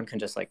obviously anyone can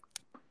just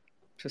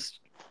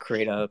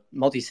create a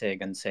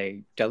multi-sig and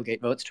say delegate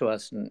votes to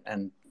us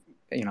and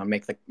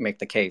make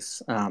the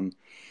case. So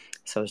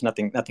there's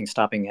nothing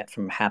stopping it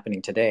from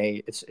happening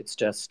today. It's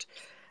just,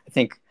 I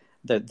think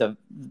the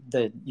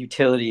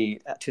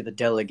utility to the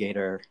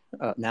delegator,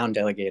 noun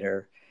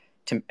delegator,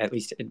 to at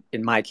least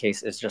in my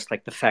case, is just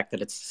like the fact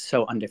that it's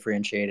so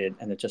undifferentiated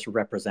and it just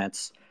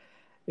represents.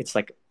 It's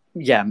like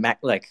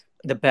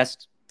the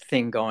best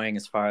thing going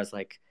as far as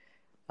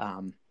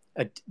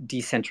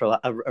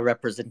a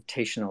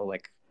representational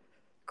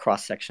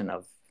cross section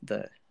of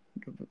the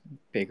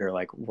bigger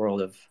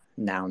world of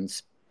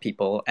nouns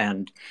people,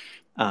 and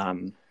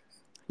that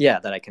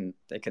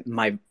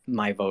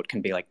my vote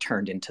can be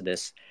turned into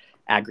this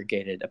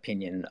aggregated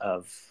opinion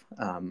of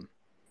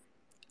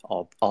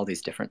all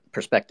these different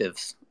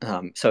perspectives.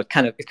 So it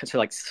kind of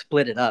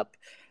split it up,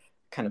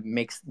 kind of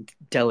makes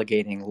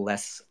delegating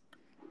less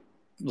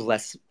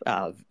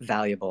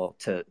valuable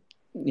to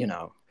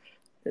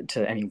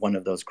any one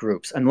of those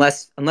groups,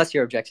 unless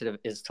your objective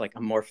is to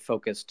a more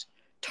focused,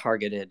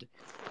 targeted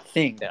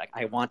thing that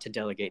I want to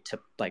delegate to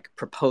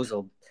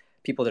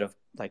people that have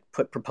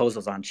put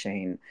proposals on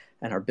chain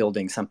and are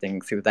building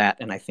something through that,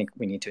 and I think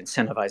we need to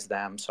incentivize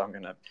them. So I'm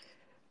gonna,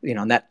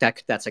 and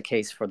that's a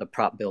case for the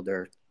prop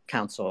builder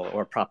council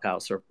or prop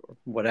house or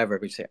whatever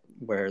we say,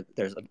 where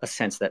there's a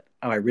sense that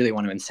I really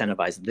want to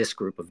incentivize this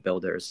group of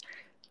builders,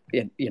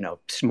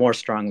 more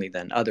strongly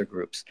than other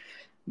groups.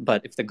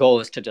 But if the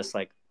goal is to just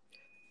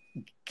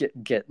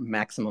get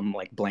maximum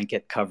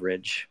blanket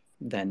coverage,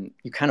 then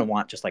you kind of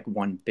want just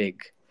one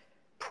big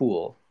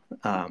pool,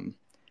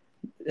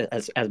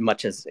 as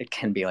much as it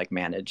can be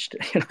managed.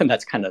 And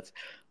that's kind of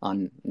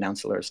on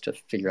Nouncilers to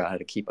figure out how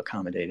to keep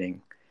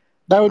accommodating.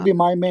 That would be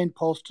my main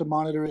pulse to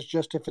monitor, is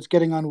just if it's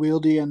getting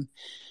unwieldy and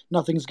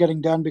nothing's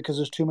getting done because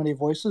there's too many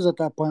voices. At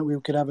that point, we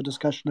could have a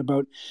discussion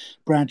about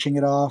branching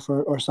it off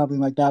or something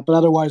like that. But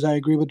otherwise, I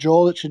agree with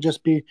Joel. It should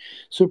just be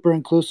super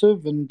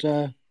inclusive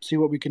and see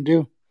what we can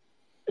do.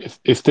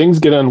 If things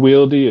get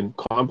unwieldy and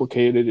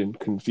complicated and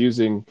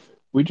confusing,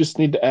 we just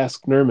need to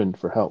ask Nerman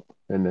for help,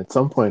 and at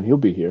some point he'll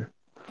be here.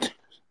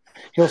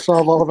 He'll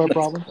solve all of our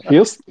problems.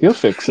 He'll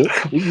fix it.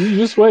 You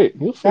just wait.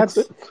 He'll fix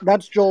it.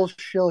 That's Joel's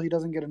shill. He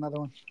doesn't get another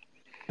one.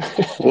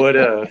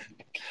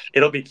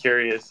 It'll be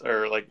curious,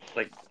 or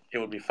it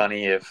would be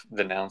funny if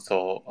the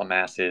Nouncil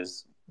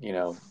amasses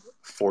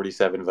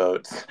 47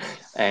 votes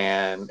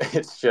and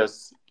it's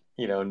just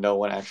no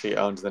one actually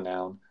owns the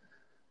noun.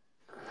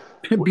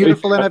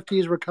 Beautiful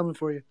NFTs, we're coming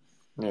for you.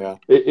 Yeah,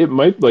 it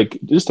might,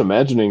 just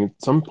imagining at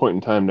some point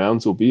in time,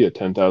 nouns will be a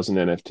 10,000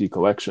 NFT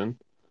collection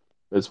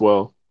as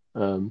well.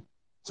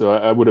 So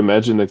I would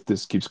imagine that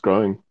this keeps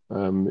growing.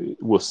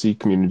 We'll see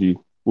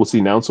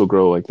Nouncil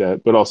grow like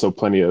that, but also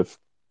plenty of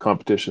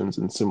competitions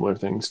and similar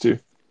things too.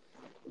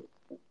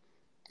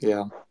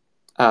 Yeah.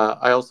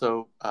 I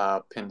also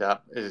pinned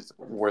up, is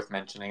worth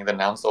mentioning, the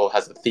Nouncil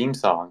has a theme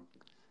song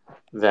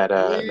that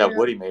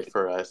Woody made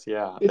for us.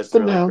 Yeah, It's it's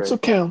the really Nouncil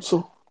great.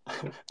 Council.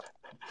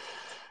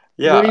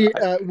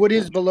 Yeah,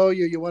 Woody's below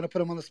you. You want to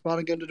put him on the spot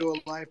and get him to do a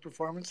live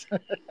performance?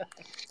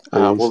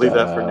 we'll leave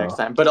that for next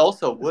time. But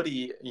also,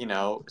 Woody,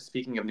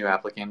 speaking of new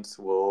applicants,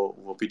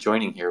 will be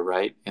joining here,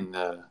 right, in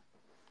the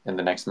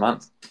next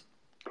month.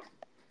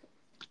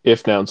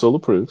 If Nouncil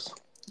approves.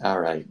 All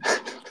right.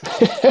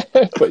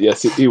 But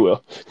yes, he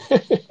will.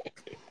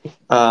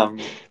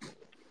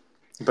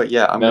 But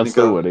yeah, I'm gonna Nouncil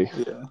go. Woody.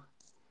 Yeah.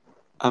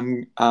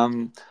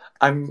 I'm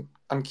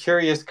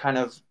curious, kind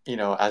of,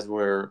 as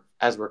we're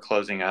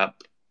closing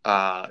up,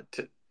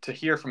 to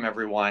hear from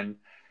everyone,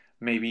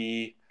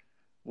 maybe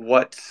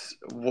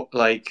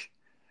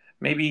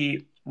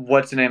maybe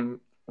what's a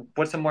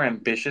more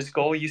ambitious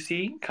goal you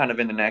see, kind of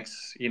in the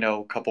next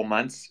couple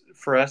months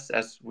for us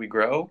as we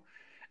grow,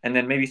 and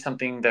then maybe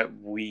something that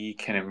we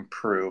can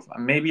improve.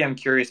 Maybe I'm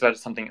curious about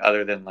something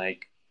other than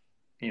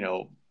you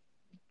know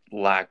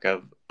lack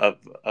of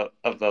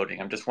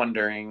voting. I'm just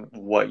wondering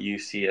what you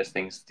see as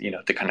things,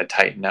 to kind of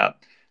tighten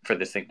up for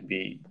this thing to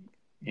be,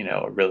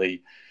 a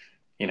really,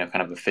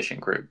 kind of efficient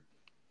group.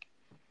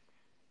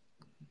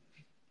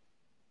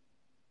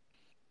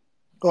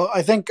 Well,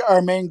 I think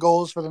our main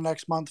goals for the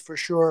next month, for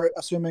sure,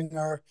 assuming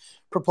our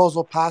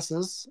proposal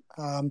passes,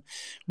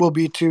 will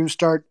be to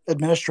start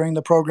administering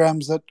the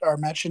programs that are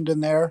mentioned in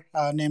there,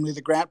 namely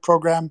the grant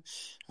program.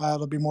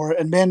 There'll be more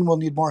admin. We'll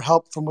need more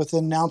help from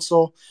within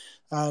Nouncil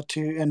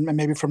and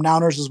maybe from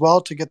Nouners as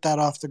well to get that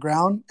off the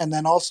ground. And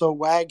then also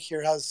WAG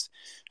here has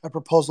a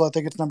proposal, I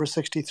think it's number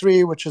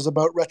 63, which is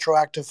about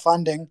retroactive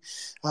funding,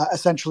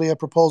 essentially a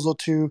proposal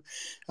to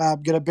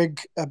get a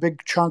big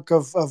chunk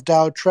of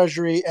DAO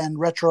treasury and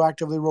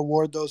retroactively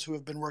reward those who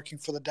have been working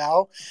for the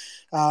DAO.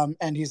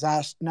 And he's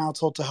asked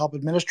Nouncil to help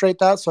administrate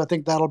that. So I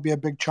think that'll be a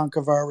big chunk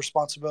of our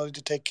responsibility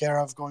to take care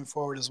of going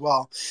forward as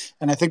well.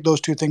 And I think those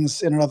two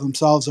things in and of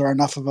themselves are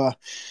enough of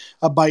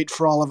a bite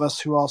for all of us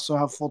who also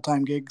have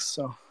full-time gigs.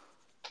 So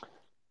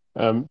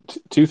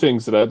two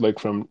things that I'd like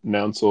from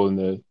Nouncil in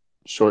the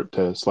short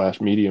to /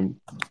 medium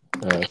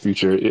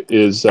future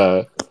is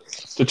to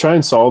try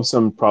and solve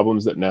some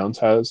problems that Nounce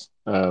has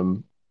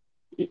in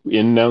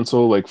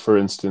Nouncil, like for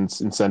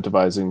instance,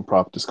 incentivizing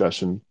prop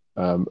discussion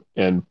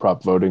and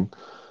prop voting,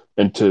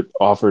 and to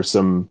offer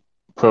some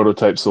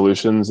prototype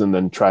solutions and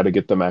then try to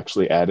get them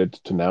actually added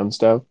to Noun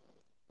DAO.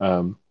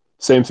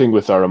 Same thing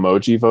with our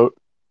emoji vote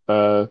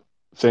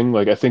thing.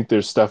 Like I think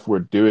there's stuff we're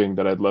doing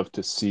that I'd love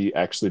to see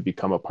actually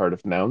become a part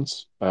of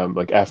Nouns.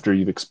 Like after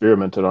you've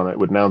experimented on it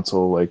with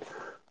Nouncil, like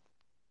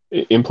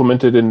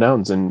implement it in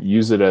Nouns and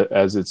use it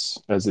as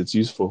it's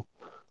useful.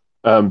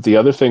 The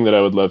other thing that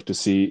I would love to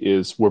see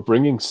is we're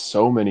bringing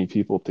so many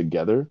people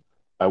together.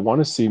 I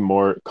want to see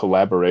more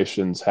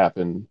collaborations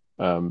happen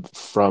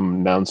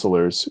from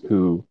Nouncilers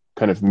who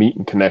kind of meet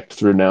and connect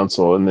through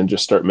Nouncil and then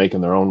just start making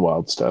their own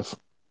wild stuff.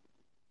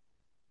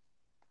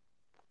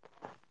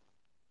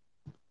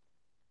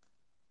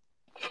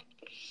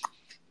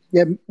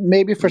 yeah,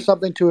 maybe for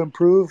something to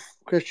improve,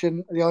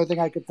 Christian, the only thing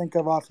I could think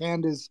of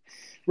offhand is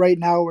right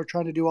now we're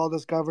trying to do all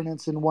this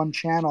governance in one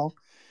channel.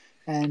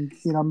 And,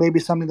 maybe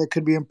something that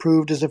could be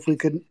improved is if we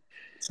could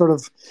sort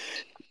of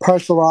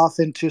parcel off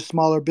into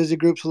smaller busy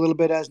groups a little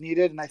bit as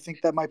needed. And I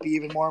think that might be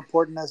even more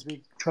important as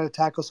we try to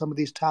tackle some of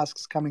these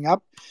tasks coming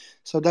up.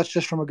 So that's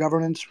just from a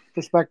governance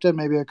perspective,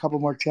 maybe a couple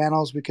more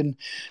channels we can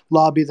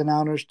lobby the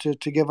Nouners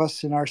to give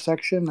us in our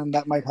section. And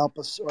that might help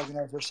us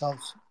organize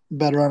ourselves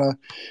better on a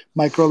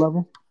micro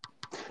level.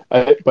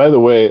 I, by the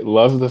way,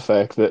 love the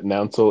fact that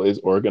Nouncil is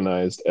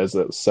organized as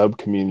a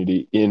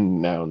sub-community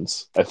in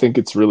Nouns. I think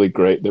it's really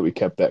great that we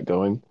kept that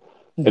going.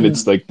 Mm-hmm. And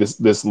it's like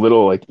this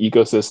little like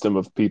ecosystem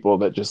of people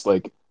that just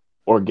like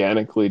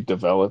organically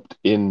developed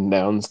in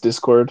Nouns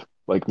Discord.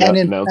 Like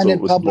Nouncil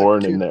was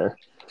born in there.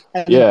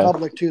 And in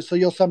public too. So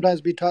you'll sometimes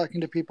be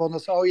talking to people and they'll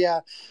say, "Oh yeah,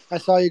 I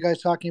saw you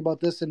guys talking about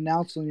this in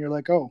Nouncil," and you're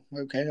like, "Oh,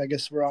 okay, I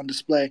guess we're on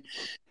display."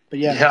 But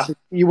yeah. So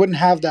you wouldn't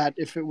have that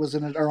if it was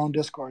in our own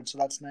Discord. So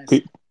that's nice.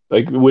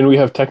 Like when we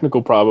have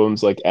technical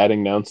problems, like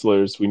adding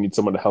Nouncilers, we need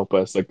someone to help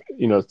us. Like,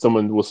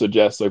 someone will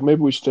suggest, like,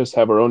 maybe we should just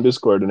have our own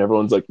Discord, and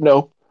everyone's like,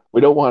 no, we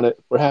don't want it.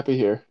 We're happy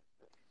here.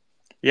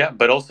 Yeah,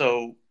 but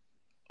also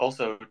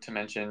to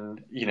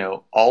mention,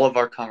 all of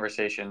our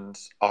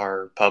conversations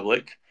are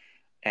public,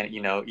 and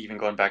even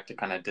going back to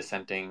kind of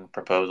dissenting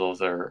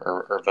proposals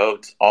or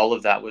votes, all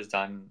of that was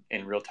done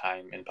in real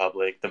time in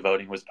public. The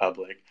voting was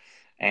public,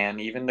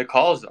 and even the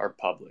calls are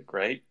public,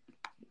 right?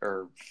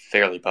 Or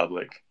fairly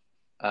public.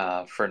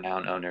 For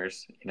Noun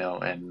owners,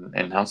 and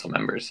Nouncil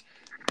members.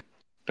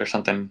 There's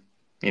something,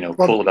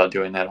 cool about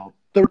doing that.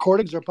 The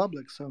recordings are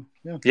public, so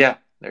yeah. Yeah,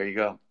 there you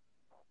go.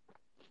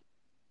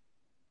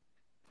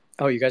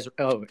 Oh,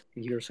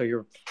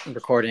 you're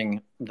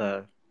recording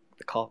the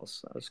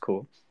calls. That was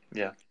cool.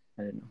 Yeah,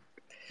 I didn't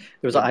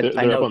know.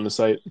 They're up on the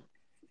site.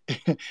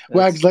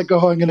 Wags, let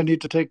go. I'm gonna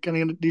need to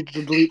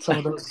delete some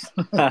of those.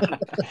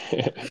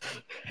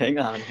 Hang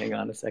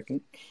on a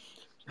second.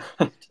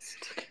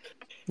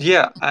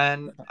 Yeah,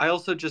 and I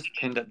also just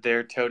pinned up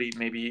there, Toady,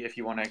 maybe if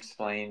you want to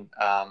explain,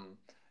 kind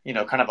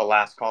of a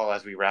last call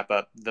as we wrap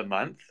up the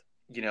month,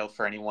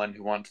 for anyone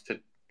who wants to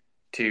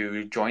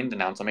join the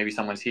Nouncil. Maybe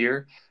someone's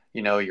here,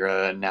 you're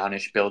a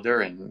Nounish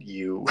builder and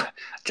you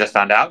just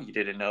found out, you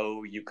didn't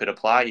know you could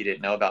apply, you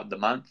didn't know about the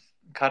month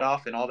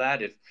cutoff and all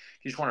that. If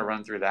you just want to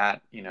run through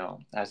that,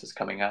 as it's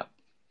coming up.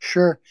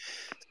 Sure.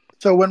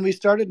 So when we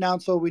started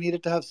Nouncil, we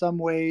needed to have some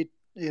way,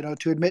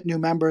 to admit new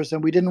members,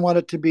 and we didn't want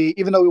it to be,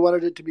 even though we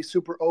wanted it to be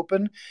super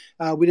open,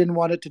 we didn't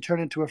want it to turn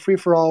into a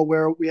free-for-all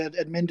where we had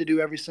admin to do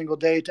every single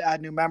day to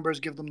add new members,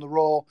 give them the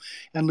role,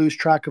 and lose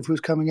track of who's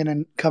coming in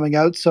and coming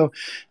out. So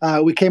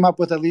we came up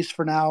with, at least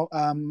for now,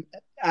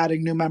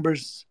 adding new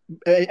members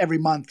every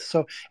month.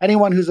 So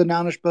anyone who's a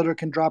Nounish builder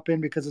can drop in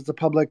because it's a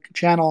public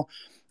channel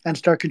and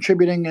start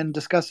contributing and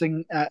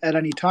discussing at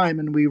any time.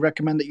 And we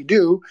recommend that you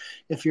do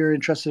if you're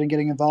interested in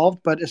getting involved.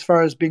 But as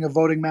far as being a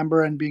voting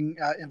member and being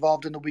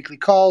involved in the weekly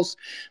calls,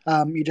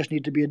 you just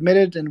need to be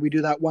admitted. And we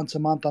do that once a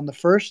month on the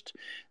 1st.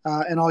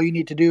 And all you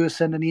need to do is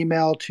send an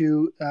email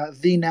to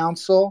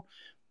thenouncil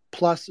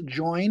plus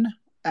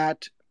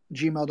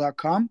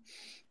join@gmail.com.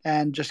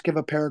 And just give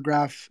a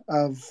paragraph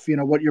of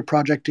what your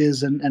project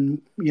is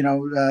and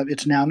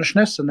its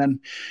Nounishness, and then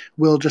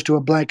we'll just do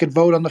a blanket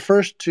vote on the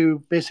 1st to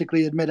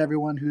basically admit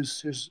everyone who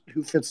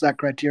fits that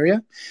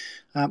criteria.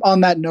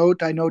 On that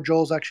note, I know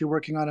Joel's actually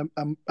working on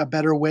a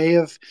better way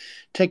of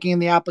taking in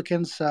the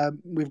applicants.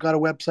 We've got a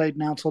website,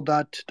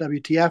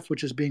 nouncil.wtf,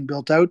 which is being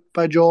built out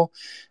by Joel,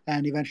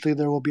 and eventually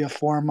there will be a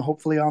form,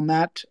 hopefully, on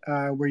that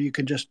where you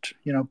can just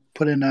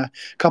put in a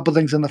couple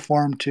things in the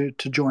form to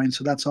join.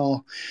 So that's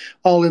all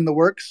in the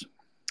works.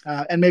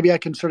 And maybe I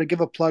can sort of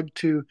give a plug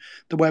to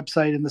the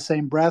website in the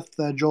same breath.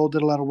 Joel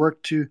did a lot of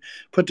work to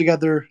put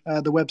together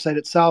the website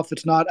itself.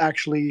 It's not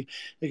actually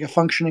like a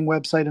functioning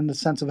website in the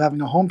sense of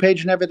having a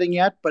homepage and everything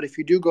yet. But if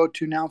you do go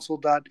to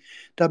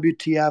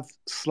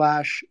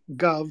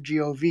nouncil.wtf/gov,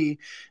 G-O-V,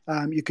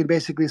 you can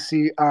basically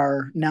see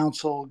our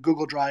Nouncil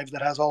Google Drive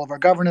that has all of our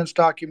governance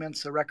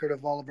documents, a record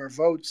of all of our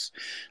votes,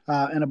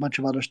 and a bunch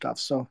of other stuff.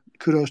 So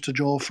kudos to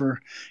Joel for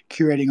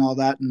curating all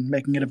that and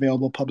making it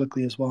available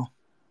publicly as well.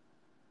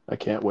 I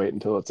can't wait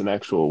until it's an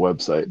actual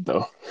website,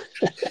 though.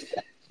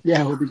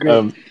 Yeah, it would be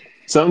great.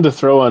 Something to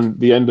throw on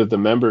the end of the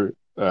member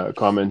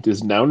comment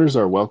is Nouners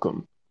are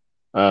welcome.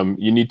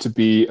 You need to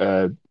be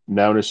a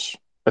Nounish.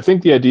 I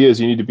think the idea is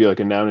you need to be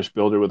like a Nounish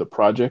builder with a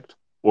project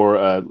or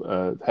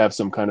have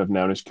some kind of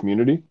Nounish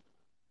community.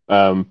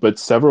 But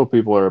several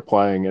people are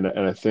applying, and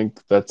I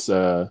think that's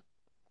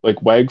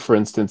like WAG, for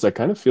instance. I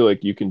kind of feel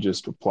like you can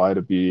just apply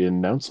to be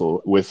in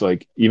Nouncil with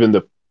like even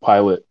the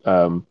pilot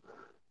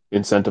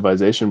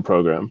incentivization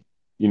program,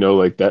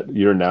 like that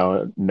you're now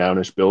a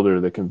Nounish builder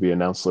that can be a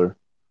Nounciller,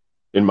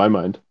 in my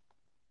mind.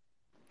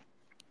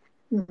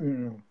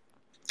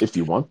 If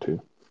you want to. I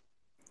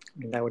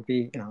mean, that would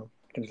be, kind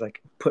of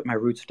like put my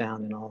roots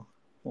down in all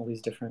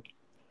these different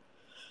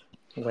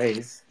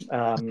ways.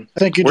 I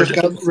think you just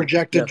got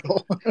rejected,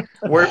 Joel.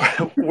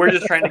 We're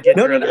just trying to get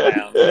your other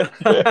nouns.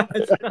 I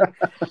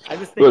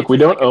just think look, we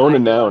don't like own a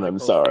noun. I'm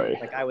sorry.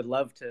 Like I would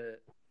love to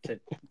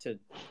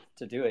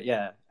do it.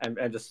 Yeah,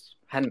 I just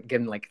hadn't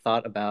given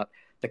thought about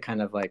the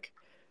kind of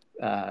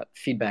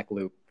feedback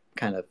loop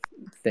kind of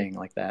thing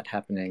like that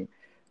happening.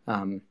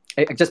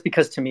 Just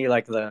because to me,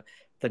 the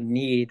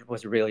need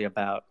was really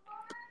about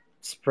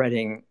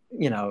spreading,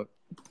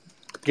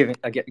 giving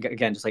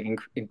again, just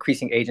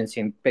increasing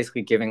agency and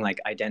basically giving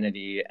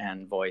identity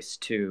and voice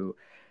to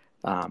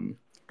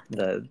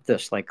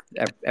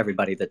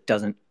everybody that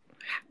doesn't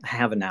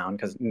have a noun,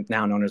 because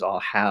noun owners all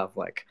have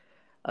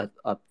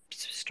a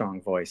strong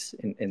voice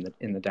in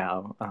the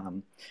DAO.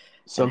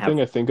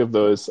 Something I think of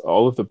though is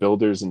all of the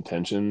builders'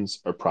 intentions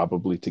are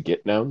probably to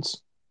get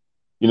nouns.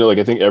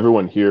 I think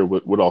everyone here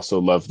would also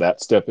love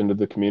that step into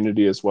the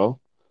community as well.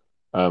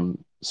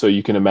 So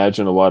you can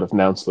imagine a lot of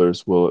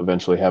Nouncilors will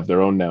eventually have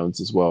their own nouns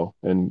as well,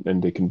 and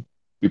they can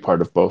be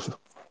part of both,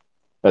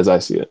 as I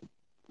see it.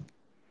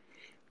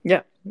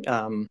 Yeah.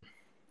 I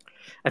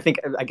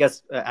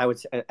guess I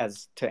would,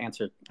 as to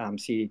answer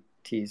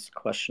CT's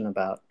question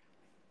about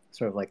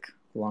sort of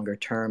longer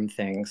term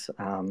things,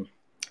 I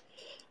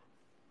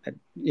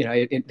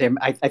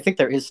think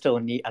there is still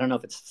a need. I don't know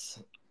if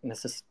it's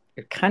necessary.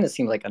 It kind of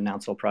seems like a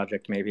Nouncil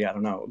project, maybe, I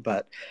don't know,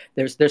 but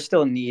there's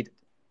still a need,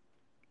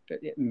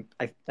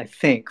 I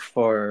think,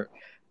 for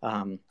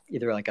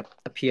either a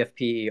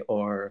PFP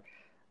or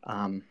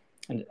an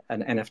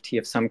NFT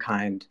of some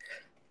kind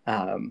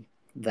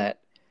that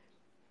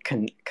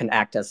can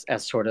act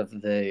as sort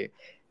of the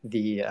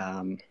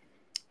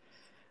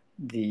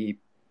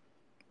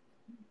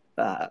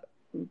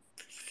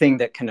thing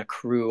that can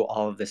accrue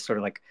all of this sort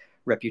of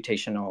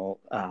reputational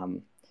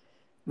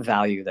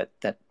value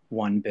that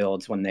one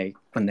builds when they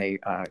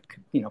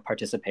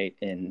participate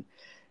in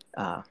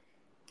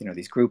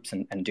these groups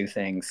and do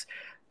things.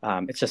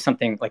 It's just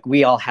something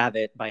we all have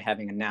it by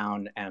having a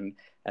noun, and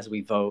as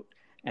we vote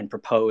and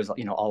propose,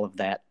 all of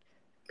that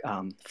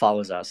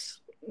follows us,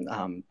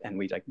 and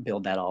we like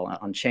build that all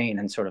on chain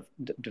and sort of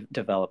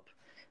develop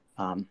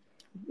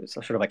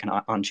sort of like an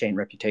on-chain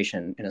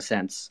reputation in a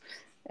sense.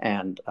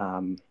 And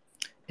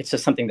it's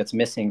just something that's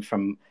missing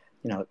from,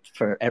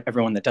 for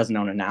everyone that doesn't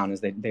own a noun,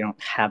 is they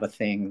don't have a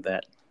thing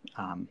that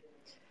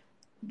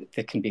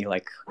that can be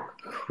like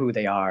who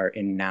they are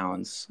in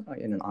nouns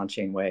in an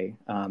on-chain way.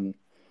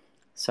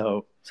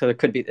 So it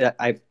could be,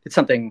 it's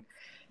something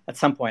at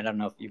some point, I don't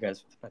know if you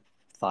guys have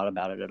thought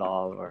about it at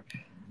all, or,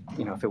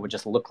 if it would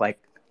just look like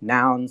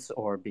nouns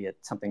or be it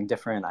something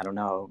different. I don't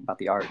know about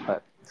the art,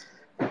 but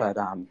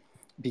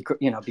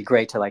be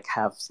great to like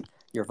have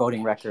your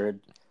voting record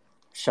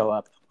show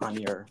up on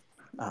your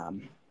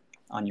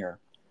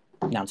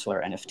Nouncil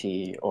or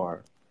NFT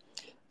or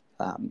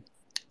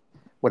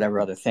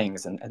whatever other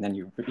things, and then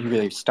you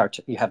really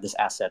you have this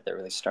asset that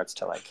really starts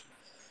to like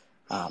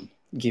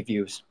give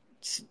you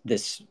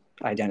this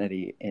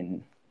identity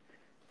in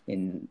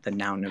the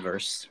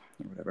nouniverse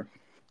or whatever.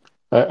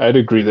 I'd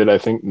agree that I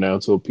think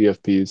Nouncil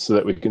PFPs, so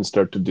that we can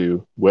start to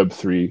do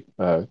Web3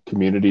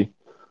 community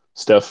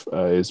stuff,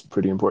 is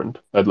pretty important.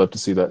 I'd love to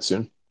see that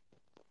soon.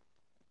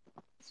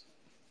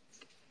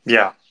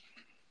 Yeah.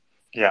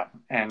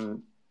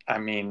 And I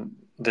mean,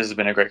 this has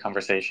been a great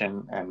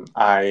conversation, and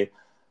I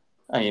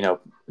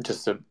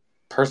just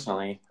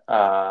personally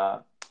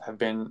have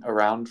been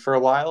around for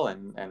a while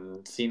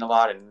and seen a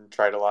lot and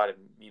tried a lot and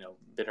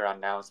been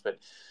around Nouns, but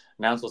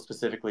Nouncil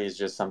specifically is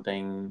just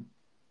something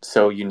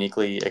so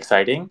uniquely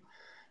exciting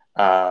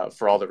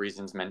for all the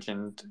reasons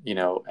mentioned,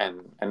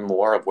 and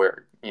more of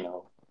where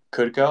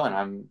could go, and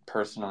I'm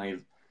personally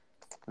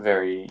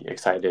very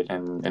excited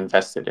and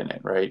invested in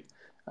it, right?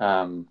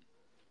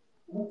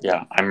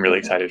 Yeah, I'm really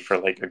excited for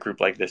like a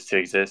group like this to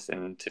exist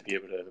and to be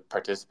able to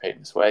participate in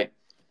this way.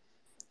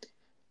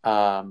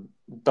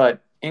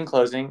 But in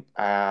closing,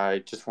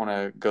 I just want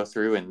to go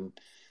through and,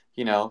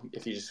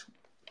 if you just,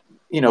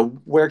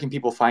 where can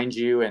people find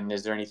you, and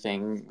is there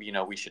anything,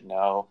 we should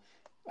know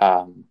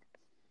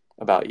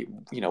about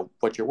you,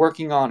 what you're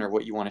working on or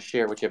what you want to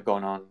share, what you have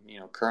going on,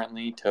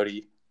 currently.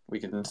 Toady, we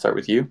can start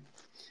with you.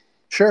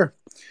 Sure.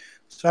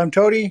 So I'm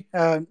Toady.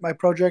 My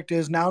project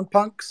is Noun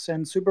Punks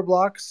and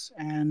Superblocks,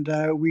 and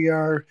we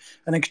are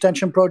an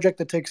extension project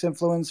that takes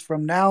influence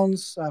from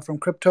nouns, from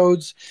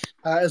cryptodes,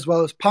 as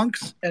well as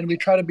punks, and we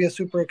try to be a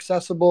super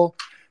accessible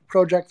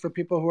project for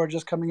people who are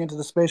just coming into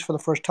the space for the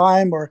first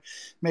time, or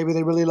maybe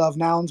they really love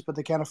nouns but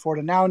they can't afford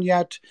a noun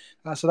yet.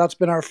 So that's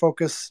been our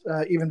focus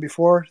even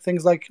before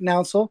things like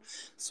Nouncil.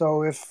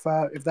 So if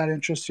that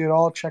interests you at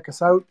all, check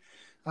us out.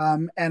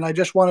 And I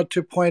just wanted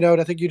to point out,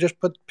 I think you just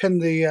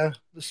pinned the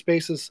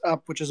spaces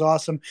up, which is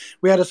awesome.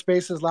 We had a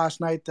spaces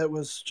last night that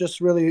was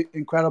just really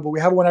incredible. We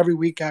have one every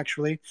week,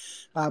 actually.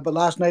 But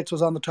last night's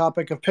was on the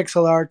topic of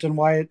pixel art and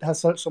why it has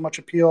so much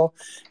appeal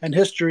and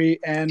history.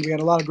 And we had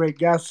a lot of great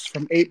guests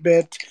from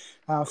 8-Bit.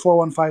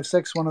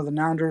 4156, one of the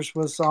Nounders,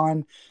 was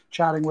on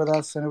chatting with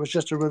us, and it was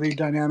just a really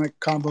dynamic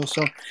combo.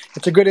 So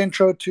it's a good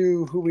intro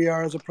to who we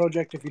are as a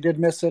project. If you did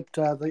miss it,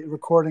 the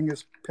recording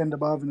is pinned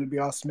above, and it'd be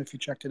awesome if you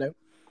checked it out.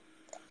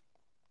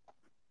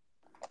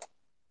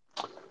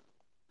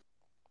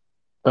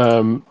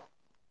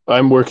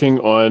 I'm working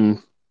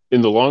on,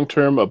 in the long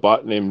term, a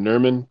bot named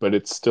Nerman, but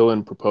it's still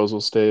in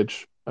proposal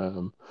stage.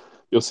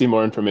 You'll see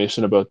more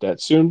information about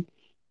that soon.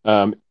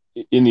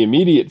 In the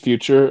immediate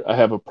future, I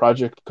have a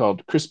project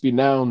called Crispy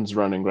Nouns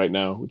running right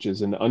now, which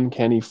is an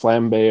uncanny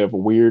flambe of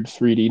weird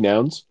 3D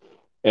nouns.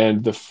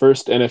 And the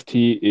first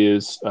NFT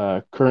is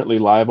currently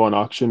live on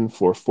auction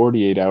for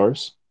 48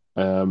 hours.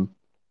 And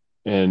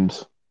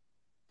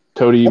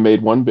Toady, you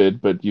made one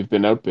bid, but you've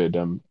been outbid.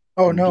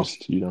 Oh, no.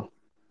 Just,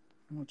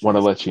 want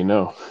to let you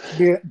know.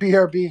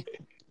 BRB.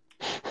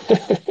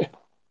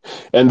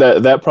 And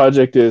that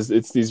project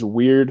it's these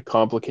weird,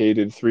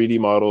 complicated 3D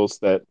models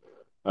that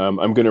I'm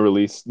going to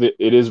release.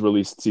 It is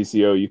released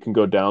CCO. You can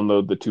go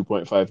download the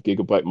 2.5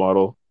 gigabyte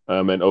model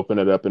and open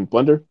it up in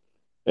Blender.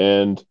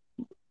 And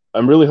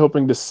I'm really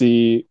hoping to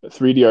see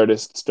 3D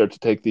artists start to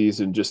take these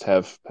and just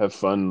have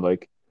fun.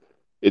 Like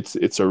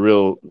it's a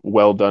real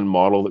well done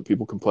model that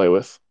people can play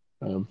with.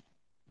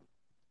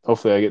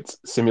 Hopefully, I get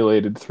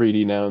simulated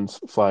 3D nouns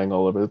flying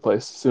all over the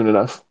place soon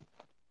enough.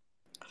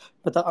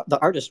 But the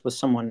artist was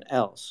someone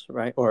else,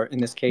 right? Or in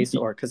this case,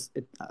 or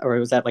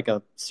was that like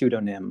a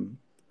pseudonym?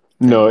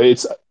 No,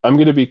 I'm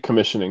going to be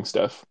commissioning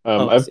stuff.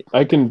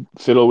 I can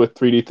fiddle with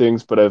 3D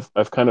things, but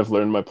I've kind of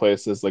learned my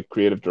place as like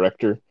creative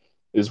director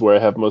is where I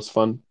have most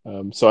fun.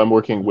 So I'm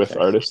working with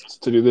artists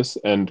to do this.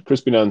 And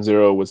Crispy Noun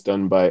Zero was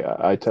done by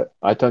Aitak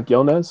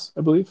Yelnaz,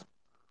 I believe.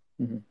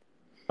 Mm-hmm.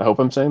 I hope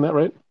I'm saying that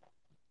right.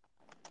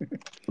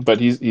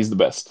 But he's the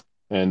best,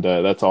 and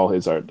that's all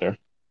his art there.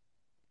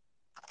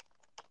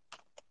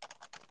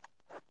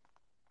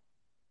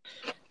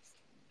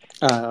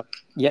 I'm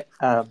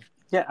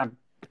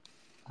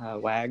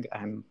WAG.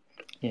 I'm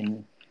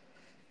in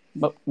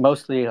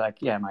mostly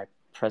my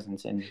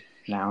presence in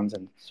nouns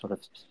and sort of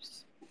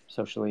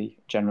socially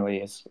generally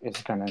is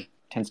kind of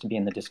tends to be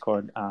in the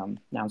Discord,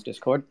 nouns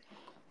Discord.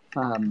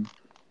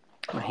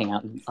 hang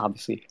out and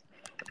obviously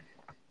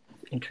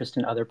interest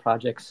in other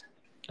projects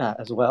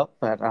as well.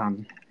 But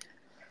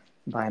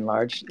by and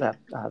large,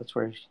 that's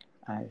where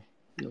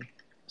you'll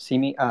see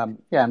me.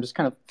 Yeah, I'm just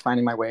kind of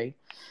finding my way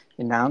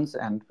in Nouns,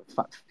 and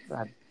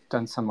I've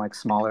done some like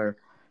smaller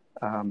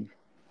kind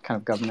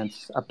of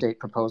governance update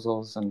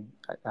proposals, and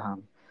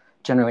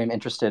generally I'm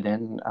interested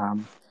in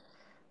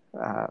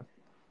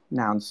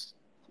Nouns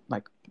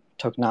like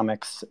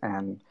tokenomics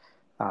and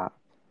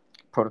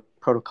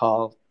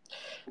protocol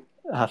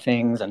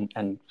things,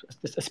 and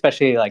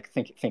especially like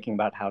thinking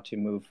about how to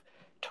move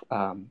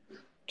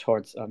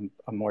towards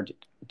a more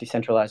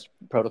decentralized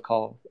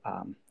protocol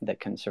that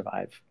can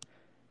survive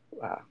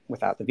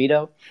without the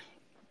veto.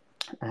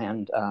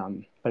 And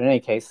but in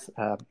any case,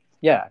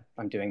 yeah,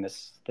 I'm doing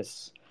this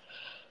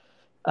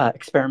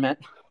experiment,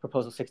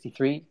 proposal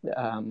 63.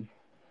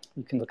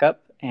 You can look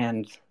up,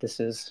 and this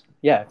is,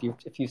 yeah,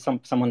 if you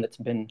someone that's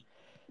been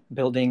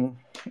building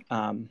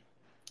on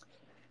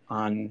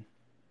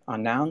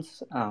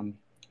Nouns,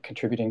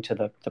 contributing to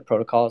the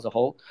protocol as a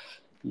whole,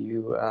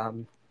 you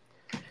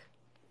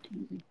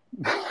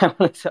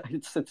it's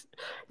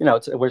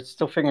we're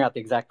still figuring out the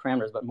exact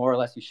parameters, but more or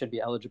less you should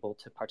be eligible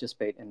to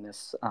participate in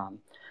this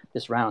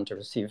this round to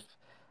receive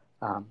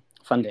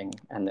funding,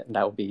 and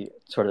that will be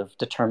sort of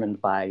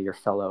determined by your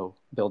fellow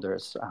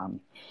builders.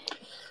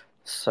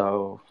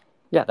 So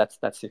yeah, that's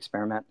the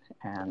experiment,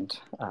 and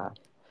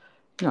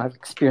I'm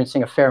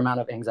experiencing a fair amount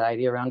of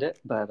anxiety around it,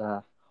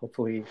 but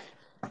hopefully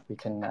we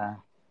can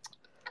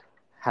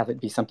have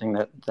it be something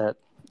that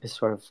is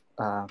sort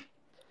of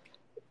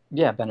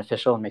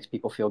beneficial and makes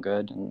people feel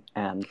good,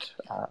 and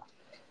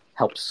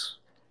helps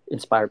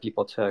inspire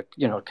people to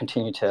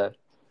continue to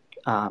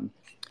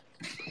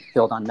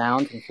build on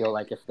Nouns and feel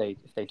like if they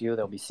do,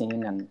 they'll be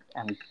seen and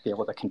be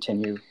able to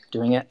continue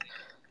doing it,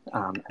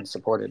 and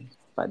supported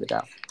by the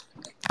DAO.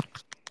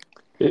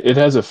 It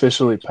has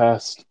officially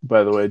passed,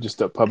 by the way, just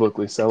to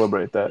publicly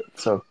celebrate that.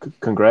 So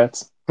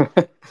congrats.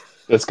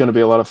 It's going to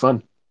be a lot of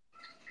fun.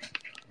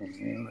 Oh,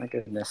 my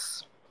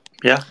goodness.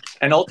 Yeah,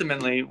 and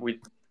ultimately we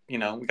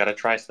got to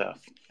try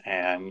stuff,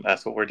 and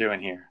that's what we're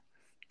doing here.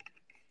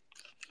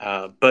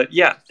 But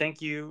yeah,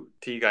 thank you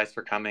to you guys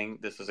for coming.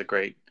 This was a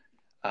great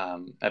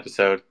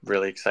episode.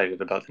 Really excited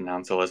about the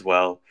Nouncil as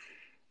well,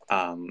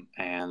 and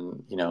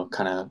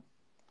kind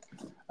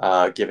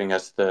of giving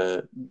us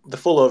the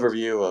full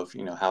overview of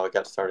how it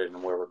got started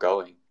and where we're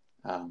going.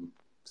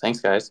 Thanks,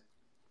 guys.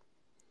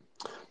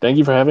 Thank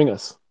you for having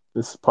us.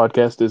 This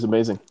podcast is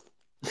amazing.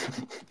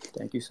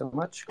 Thank you so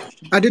much.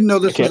 I didn't know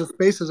this was a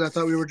Spaces. I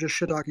thought we were just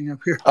shit talking up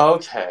here.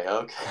 Okay.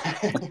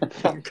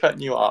 I'm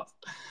cutting you off.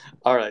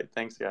 All right.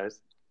 Thanks, guys.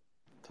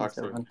 Talk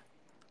soon.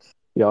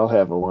 Y'all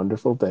have a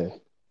wonderful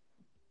day.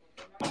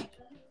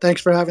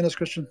 Thanks for having us,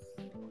 Christian.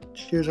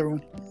 Cheers,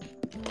 everyone.